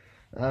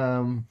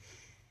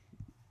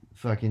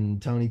 Fucking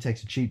Tony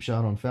takes a cheap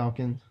shot on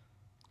Falcon.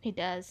 He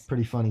does.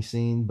 Pretty funny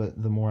scene,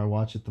 but the more I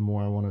watch it, the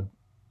more I want to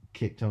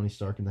kick Tony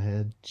Stark in the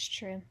head. It's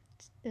true.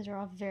 Those are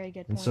all very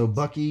good And points. so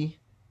Bucky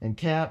and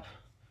Cap,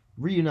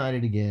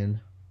 reunited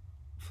again,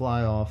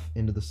 fly off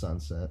into the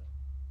sunset.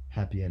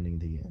 Happy ending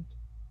the end.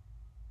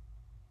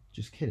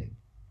 Just kidding.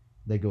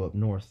 They go up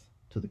north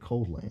to the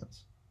cold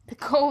lands. The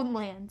cold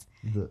lands.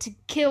 To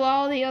kill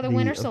all the other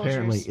winter soldiers.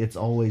 Apparently, it's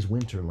always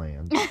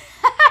Winterland.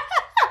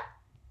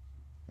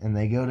 And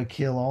they go to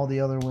kill all the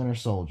other winter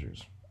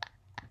soldiers.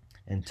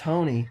 And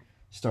Tony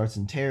starts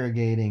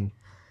interrogating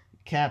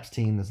Cap's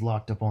team that's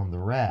locked up on the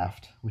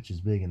raft, which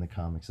is big in the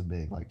comics, a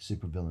big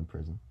supervillain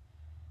prison.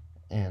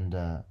 And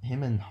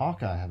him and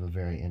Hawkeye have a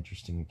very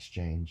interesting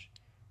exchange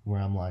where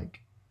I'm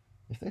like,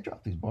 if they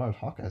drop these bars,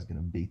 Hawkeye's going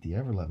to beat the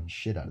ever-loving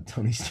shit out of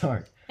Tony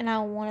Stark. And I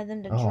wanted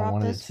them to I drop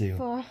wanted this it too.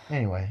 for...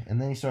 Anyway,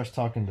 and then he starts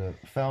talking to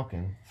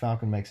Falcon.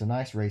 Falcon makes a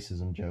nice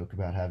racism joke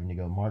about having to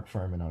go Mark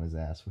Furman on his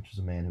ass, which was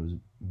a man who was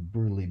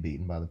brutally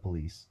beaten by the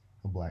police,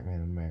 a black man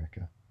in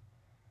America.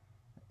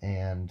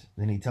 And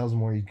then he tells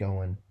him where he's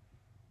going,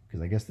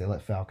 because I guess they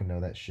let Falcon know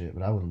that shit,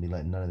 but I wouldn't be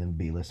letting none of them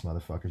B-list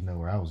motherfuckers know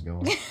where I was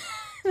going.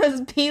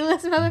 Those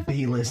B-list motherfuckers?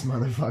 B-list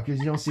motherfuckers.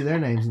 You don't see their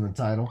names in the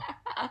title.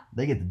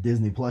 They get the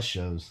Disney Plus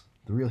shows.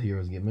 The real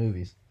heroes get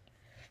movies.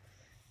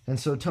 And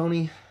so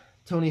Tony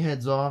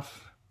heads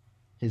off.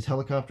 His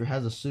helicopter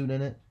has a suit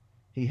in it.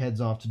 He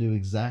heads off to do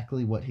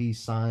exactly what he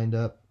signed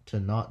up to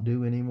not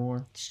do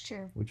anymore. It's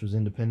true. Which was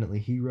independently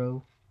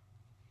hero.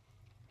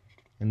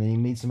 And then he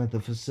meets him at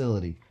the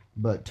facility.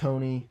 But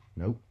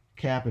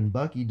Cap and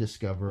Bucky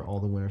discover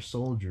all the Winter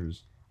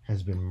Soldiers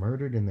has been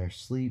murdered in their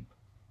sleep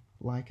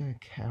like a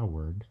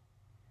coward.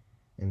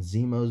 And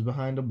Zemo's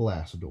behind a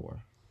blast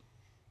door.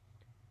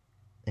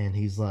 And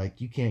he's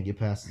like, you can't get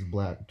past this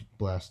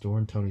blast door.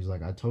 And Tony's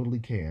like, I totally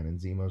can. And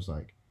Zemo's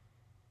like,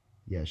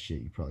 yeah,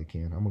 shit, you probably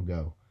can. I'm going to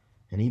go.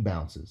 And he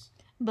bounces.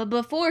 But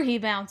before he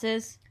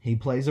bounces... he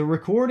plays a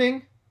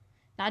recording.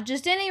 Not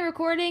just any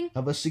recording.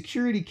 Of a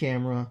security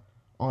camera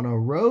on a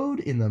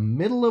road in the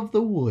middle of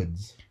the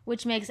woods.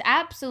 Which makes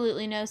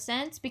absolutely no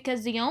sense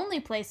because the only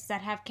places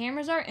that have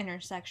cameras are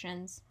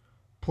intersections.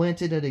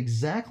 Planted at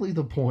exactly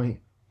the point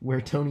where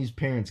Tony's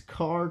parents'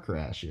 car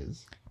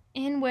crashes.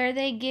 And where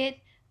they get...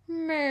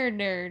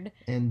 murdered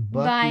and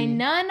Bucky, by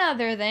none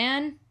other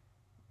than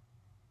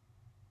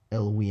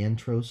El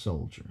Winter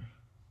Soldier.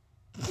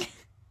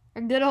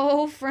 Our good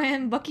old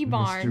friend Bucky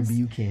Barnes. Mr.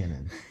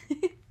 Buchanan.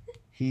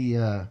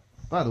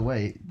 By the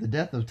way, the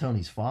death of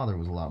Tony's father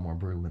was a lot more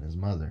brutal than his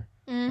mother.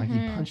 Like, he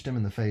punched him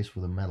in the face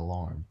with a metal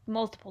arm.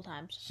 Multiple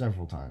times.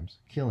 Several times.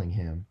 Killing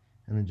him,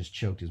 and then just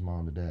choked his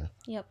mom to death.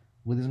 Yep.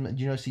 With his, do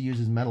you notice he used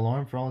his metal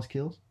arm for all his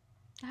kills?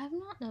 I have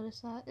not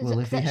noticed that. Well,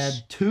 if he had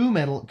two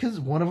metal... Because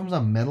one of them's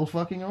a metal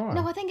fucking arm.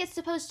 No, I think it's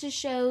supposed to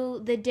show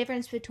the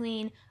difference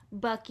between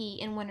Bucky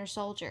and Winter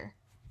Soldier.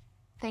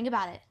 Think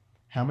about it.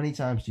 How many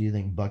times do you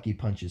think Bucky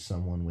punches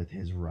someone with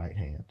his right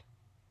hand?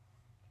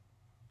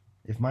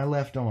 If my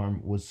left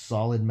arm was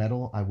solid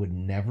metal, I would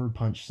never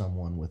punch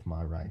someone with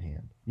my right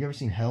hand. You ever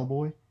seen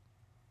Hellboy?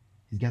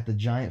 He's got the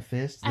giant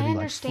fist that he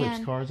like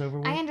flips cars over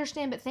with. I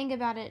understand, but think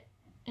about it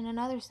in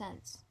another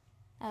sense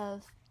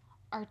of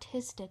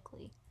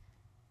artistically.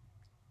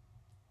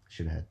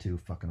 Should have had two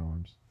fucking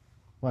arms.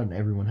 Why didn't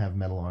everyone have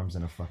metal arms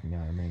in a fucking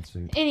Iron Man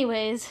suit?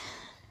 Anyways,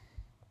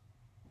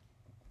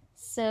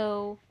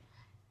 so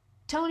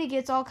Tony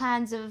gets all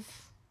kinds of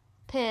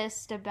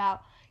pissed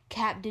about,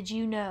 Cap, did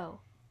you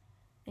know?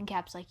 And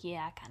Cap's like,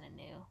 yeah, I kind of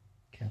knew.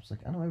 Cap's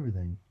like, I know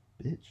everything,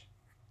 bitch.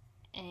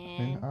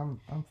 And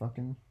I'm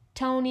fucking...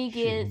 Tony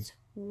gets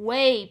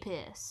way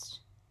pissed.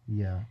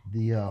 Yeah,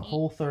 the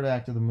whole third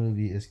act of the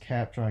movie is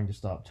Cap trying to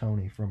stop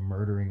Tony from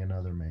murdering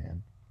another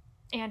man.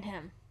 And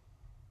him.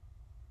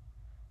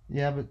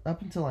 Yeah, but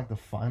up until like the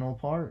final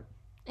part,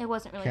 it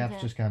wasn't really Cap's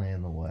him. just kind of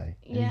in the way.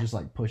 And he just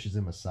like pushes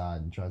him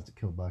aside and tries to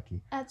kill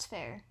Bucky. That's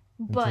fair.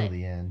 Until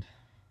the end.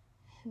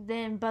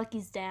 Then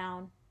Bucky's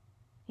down.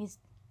 He's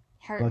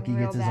hurting Bucky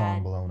real gets his bad.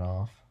 arm blown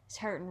off. He's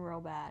hurting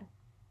real bad.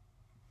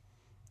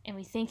 And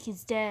we think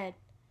he's dead.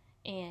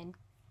 And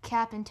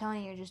Cap and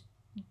Tony are just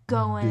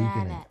going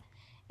Duking at it.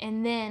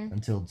 And then...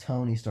 Until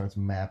Tony starts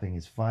mapping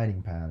his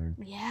fighting pattern.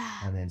 Yeah.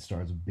 And then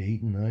starts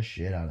beating the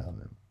shit out of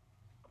him.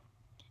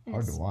 And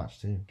Hard to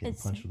watch, too. Getting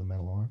punched with a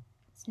metal arm.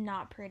 It's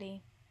not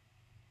pretty.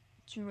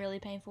 It's really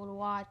painful to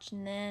watch.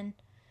 And then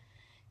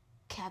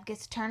Cap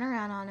gets a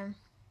turnaround on him.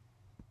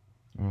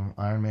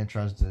 Iron Man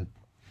tries to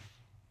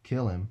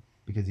kill him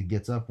because he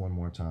gets up one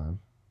more time.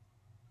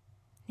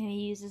 And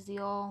he uses the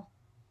old...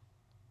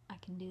 I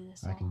can do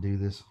this. I can do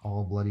this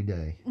all bloody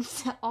day.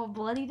 All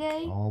bloody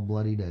day? All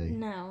bloody day.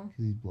 No.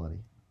 Because he's bloody.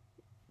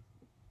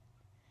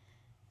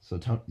 So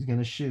Tony's going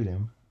to shoot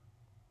him.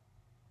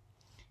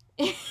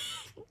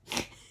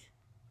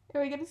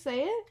 Are we going to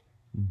say it?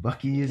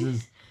 Bucky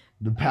uses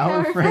the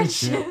power of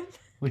friendship,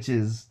 which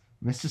is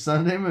Mr.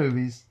 Sunday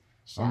Movies,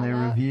 on their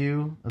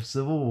review of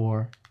Civil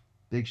War.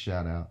 Big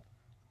shout out.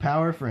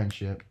 Power of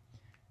friendship.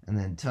 And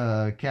then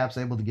Cap's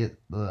able to get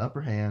the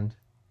upper hand.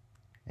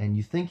 And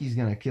you think he's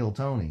going to kill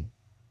Tony.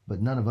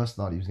 But none of us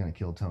thought he was going to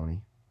kill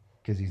Tony.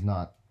 Because he's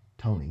not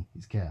Tony.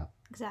 He's Cap.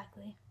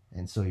 Exactly.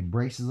 And so he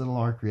breaks his little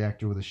arc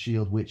reactor with a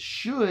shield, which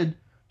should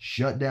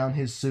shut down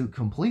his suit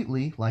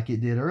completely, like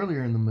it did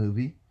earlier in the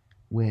movie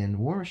when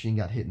War Machine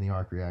got hit in the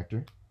arc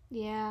reactor.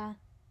 Yeah.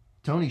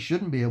 Tony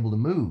shouldn't be able to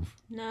move.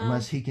 No.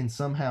 Unless he can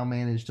somehow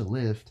manage to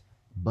lift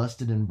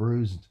busted and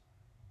bruised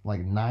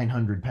like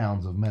 900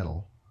 pounds of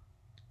metal.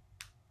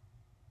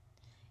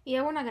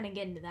 Yeah, we're not going to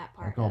get into that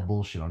part. I call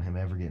bullshit on him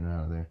ever getting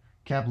out of there.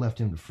 Cap left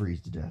him to freeze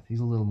to death.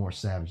 He's a little more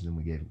savage than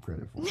we gave him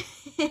credit for.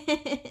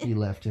 He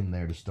left him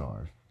there to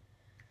starve.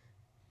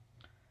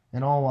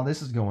 And all while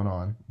this is going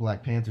on,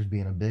 Black Panther's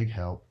being a big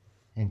help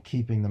and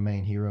keeping the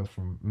main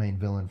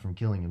villain from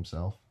killing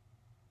himself.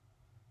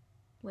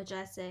 Which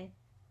I say.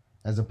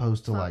 As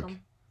opposed to Fuck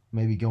 'em.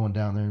 maybe going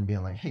down there and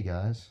being like, hey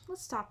guys,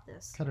 Let's stop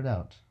this. cut it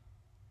out.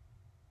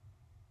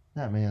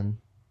 That man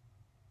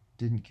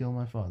didn't kill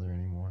my father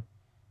anymore.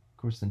 Of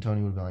course, then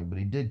Tony would have been like, but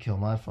he did kill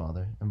my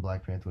father. And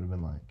Black Panther would have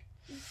been like,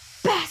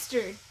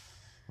 Bastard!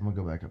 I'm going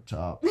to go back up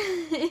top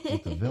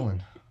with the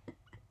villain.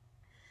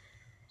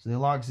 So they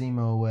lock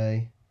Zemo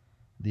away.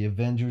 The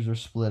Avengers are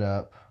split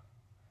up.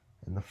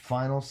 In the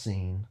final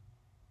scene,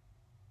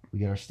 we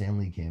get our Stan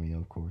Lee cameo,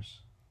 of course.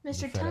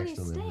 Mr. The FedEx Tony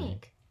delivery.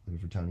 Stank. Looking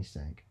for Tony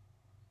Stank.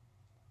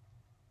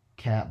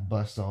 Cap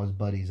busts all his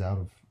buddies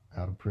out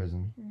of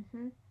prison.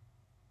 Mm-hmm.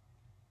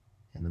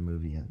 And the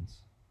movie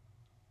ends.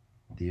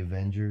 The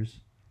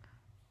Avengers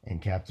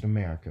and Captain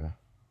America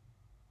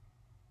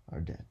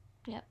are dead.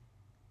 Yep.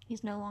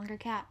 He's no longer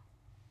Cap.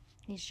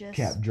 He's just...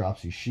 Cap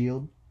drops his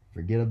shield.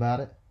 Forget about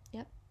it.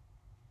 Yep.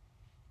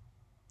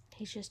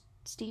 He's just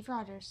Steve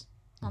Rogers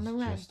on the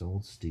run. Just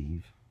old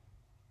Steve.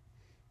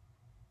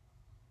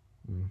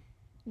 Isn't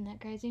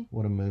that crazy?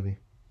 What a movie.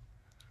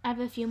 I have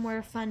a few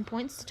more fun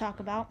points to talk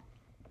about.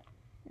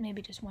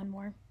 Maybe just one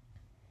more.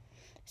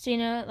 So,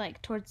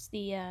 like towards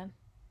the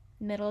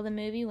middle of the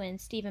movie when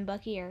Steve and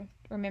Bucky are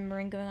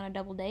remembering going on a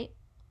double date.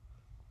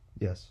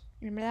 Yes.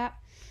 Remember that?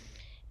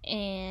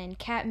 And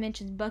Cap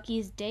mentions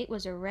Bucky's date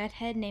was a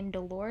redhead named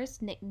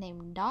Dolores,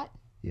 nicknamed Dot.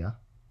 Yeah.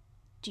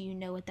 Do you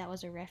know what that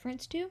was a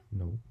reference to?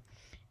 No.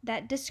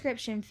 That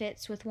description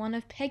fits with one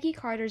of Peggy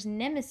Carter's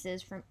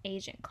nemesis from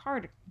Agent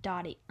Carter,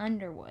 Dottie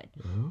Underwood.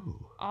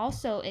 Oh.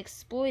 Also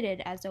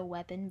exploited as a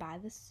weapon by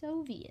the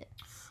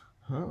Soviets.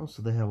 Oh,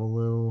 so they have a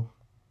little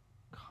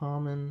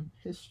common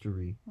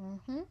history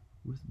Mm-hmm.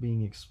 with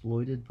being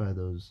exploited by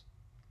those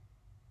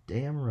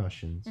damn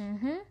Russians.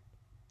 Mm-hmm.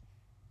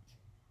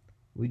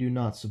 We do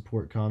not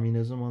support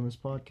communism on this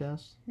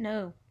podcast,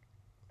 No.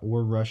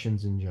 or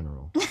Russians in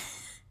general.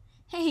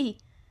 Hey,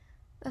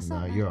 that's No,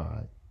 not you're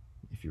alright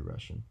if you're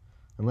Russian.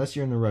 Unless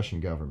you're in the Russian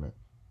government,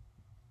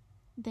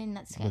 Then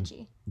that's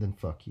sketchy. then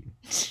fuck you.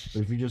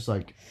 But if you're just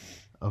like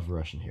of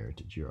Russian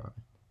heritage, you're alright.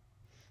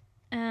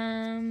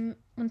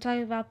 Want to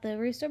talk about the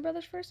Russo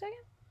brothers for a second?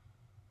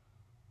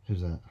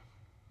 Who's that?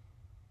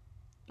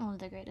 One of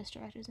the greatest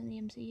directors in the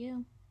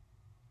MCU.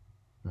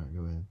 Alright,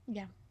 go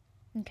ahead.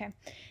 Okay.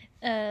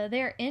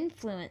 Their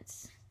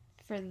influence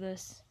for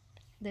this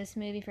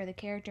movie, for the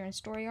character and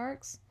story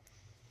arcs.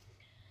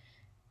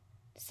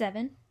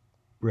 7.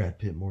 Brad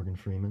Pitt, Morgan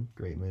Freeman,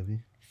 great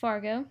movie.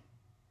 Fargo.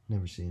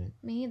 Never seen it.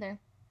 Me either.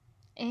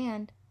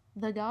 And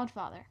The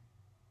Godfather.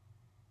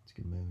 It's a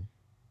good movie.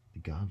 The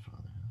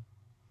Godfather, huh?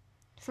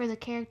 For the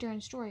character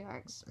and story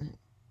arcs.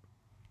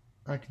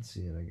 I can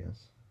see it, I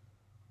guess.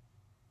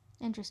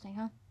 Interesting,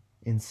 huh?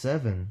 In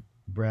 7,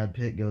 Brad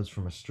Pitt goes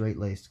from a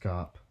straight-laced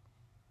cop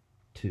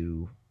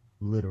to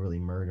literally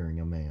murdering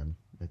a man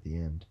at the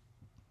end.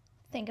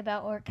 Think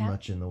about or Cap.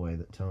 Much in the way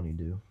that Tony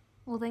do.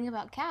 Well, think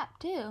about Cap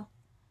too.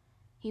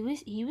 He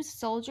was a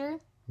soldier.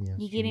 Yeah,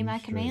 You give me my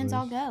commands,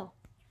 I'll go.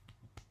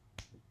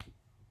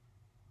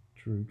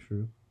 True.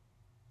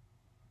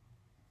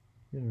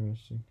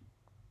 Interesting.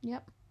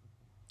 Yep.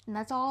 And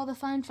that's all the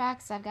fun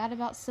facts I've got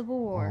about Civil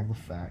All War. the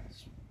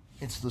facts.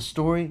 It's the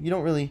story. You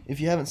don't really, if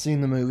you haven't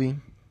seen the movie,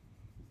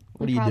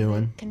 what are you Probably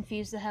doing?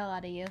 Confuse the hell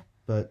out of you.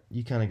 But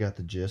you kind of got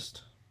the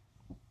gist.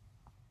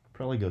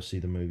 Probably go see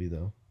the movie,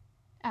 though.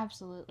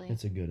 Absolutely.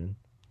 It's a good one.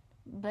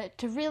 But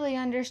to really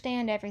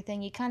understand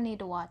everything, you kind of need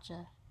to watch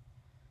it.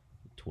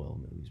 12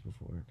 movies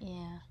before.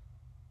 Yeah.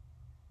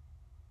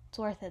 It's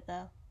worth it,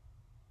 though.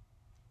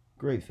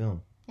 Great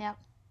film. Yep.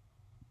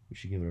 We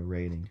should give it a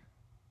rating.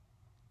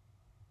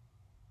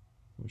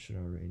 What should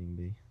our rating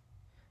be?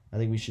 I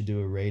think we should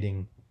do a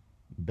rating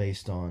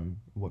based on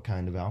what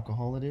kind of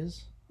alcohol it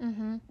is,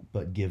 Mm-hmm.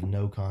 but give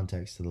no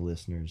context to the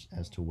listeners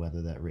as to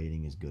whether that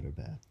rating is good or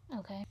bad.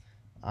 Okay.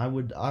 I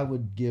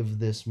would give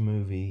this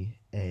movie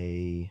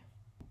a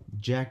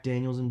Jack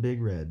Daniels and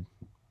Big Red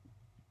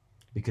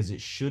because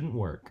it shouldn't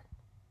work.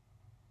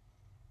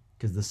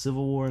 Because the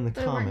Civil War in the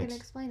But we weren't going comics. to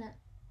explain it.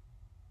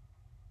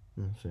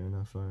 Fair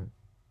enough. All right.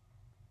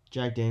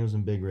 Jack Daniels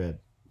and Big Red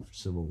for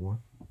Civil War.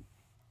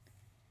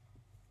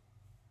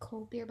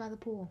 Cold beer by the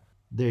pool.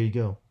 There you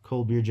go.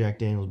 Cold beer, Jack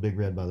Daniels, Big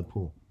Red by the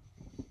pool.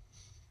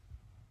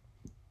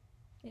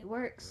 It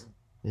works.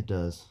 It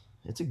does.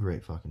 It's a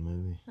great fucking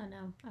movie. I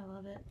know. I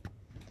love it.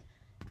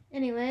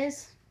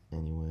 Anyways.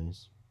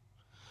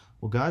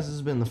 Well, guys, this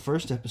has been the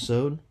first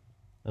episode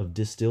of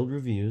Distilled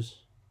Reviews,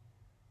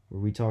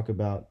 where we talk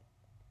about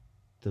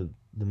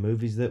the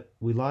movies that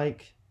we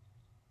like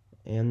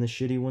and the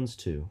shitty ones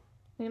too.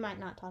 We might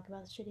not talk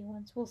about the shitty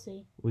ones. We'll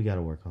see. We got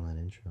to work on that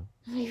intro.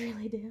 We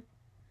really do.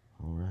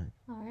 All right.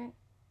 All right.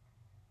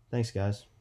 Thanks, guys.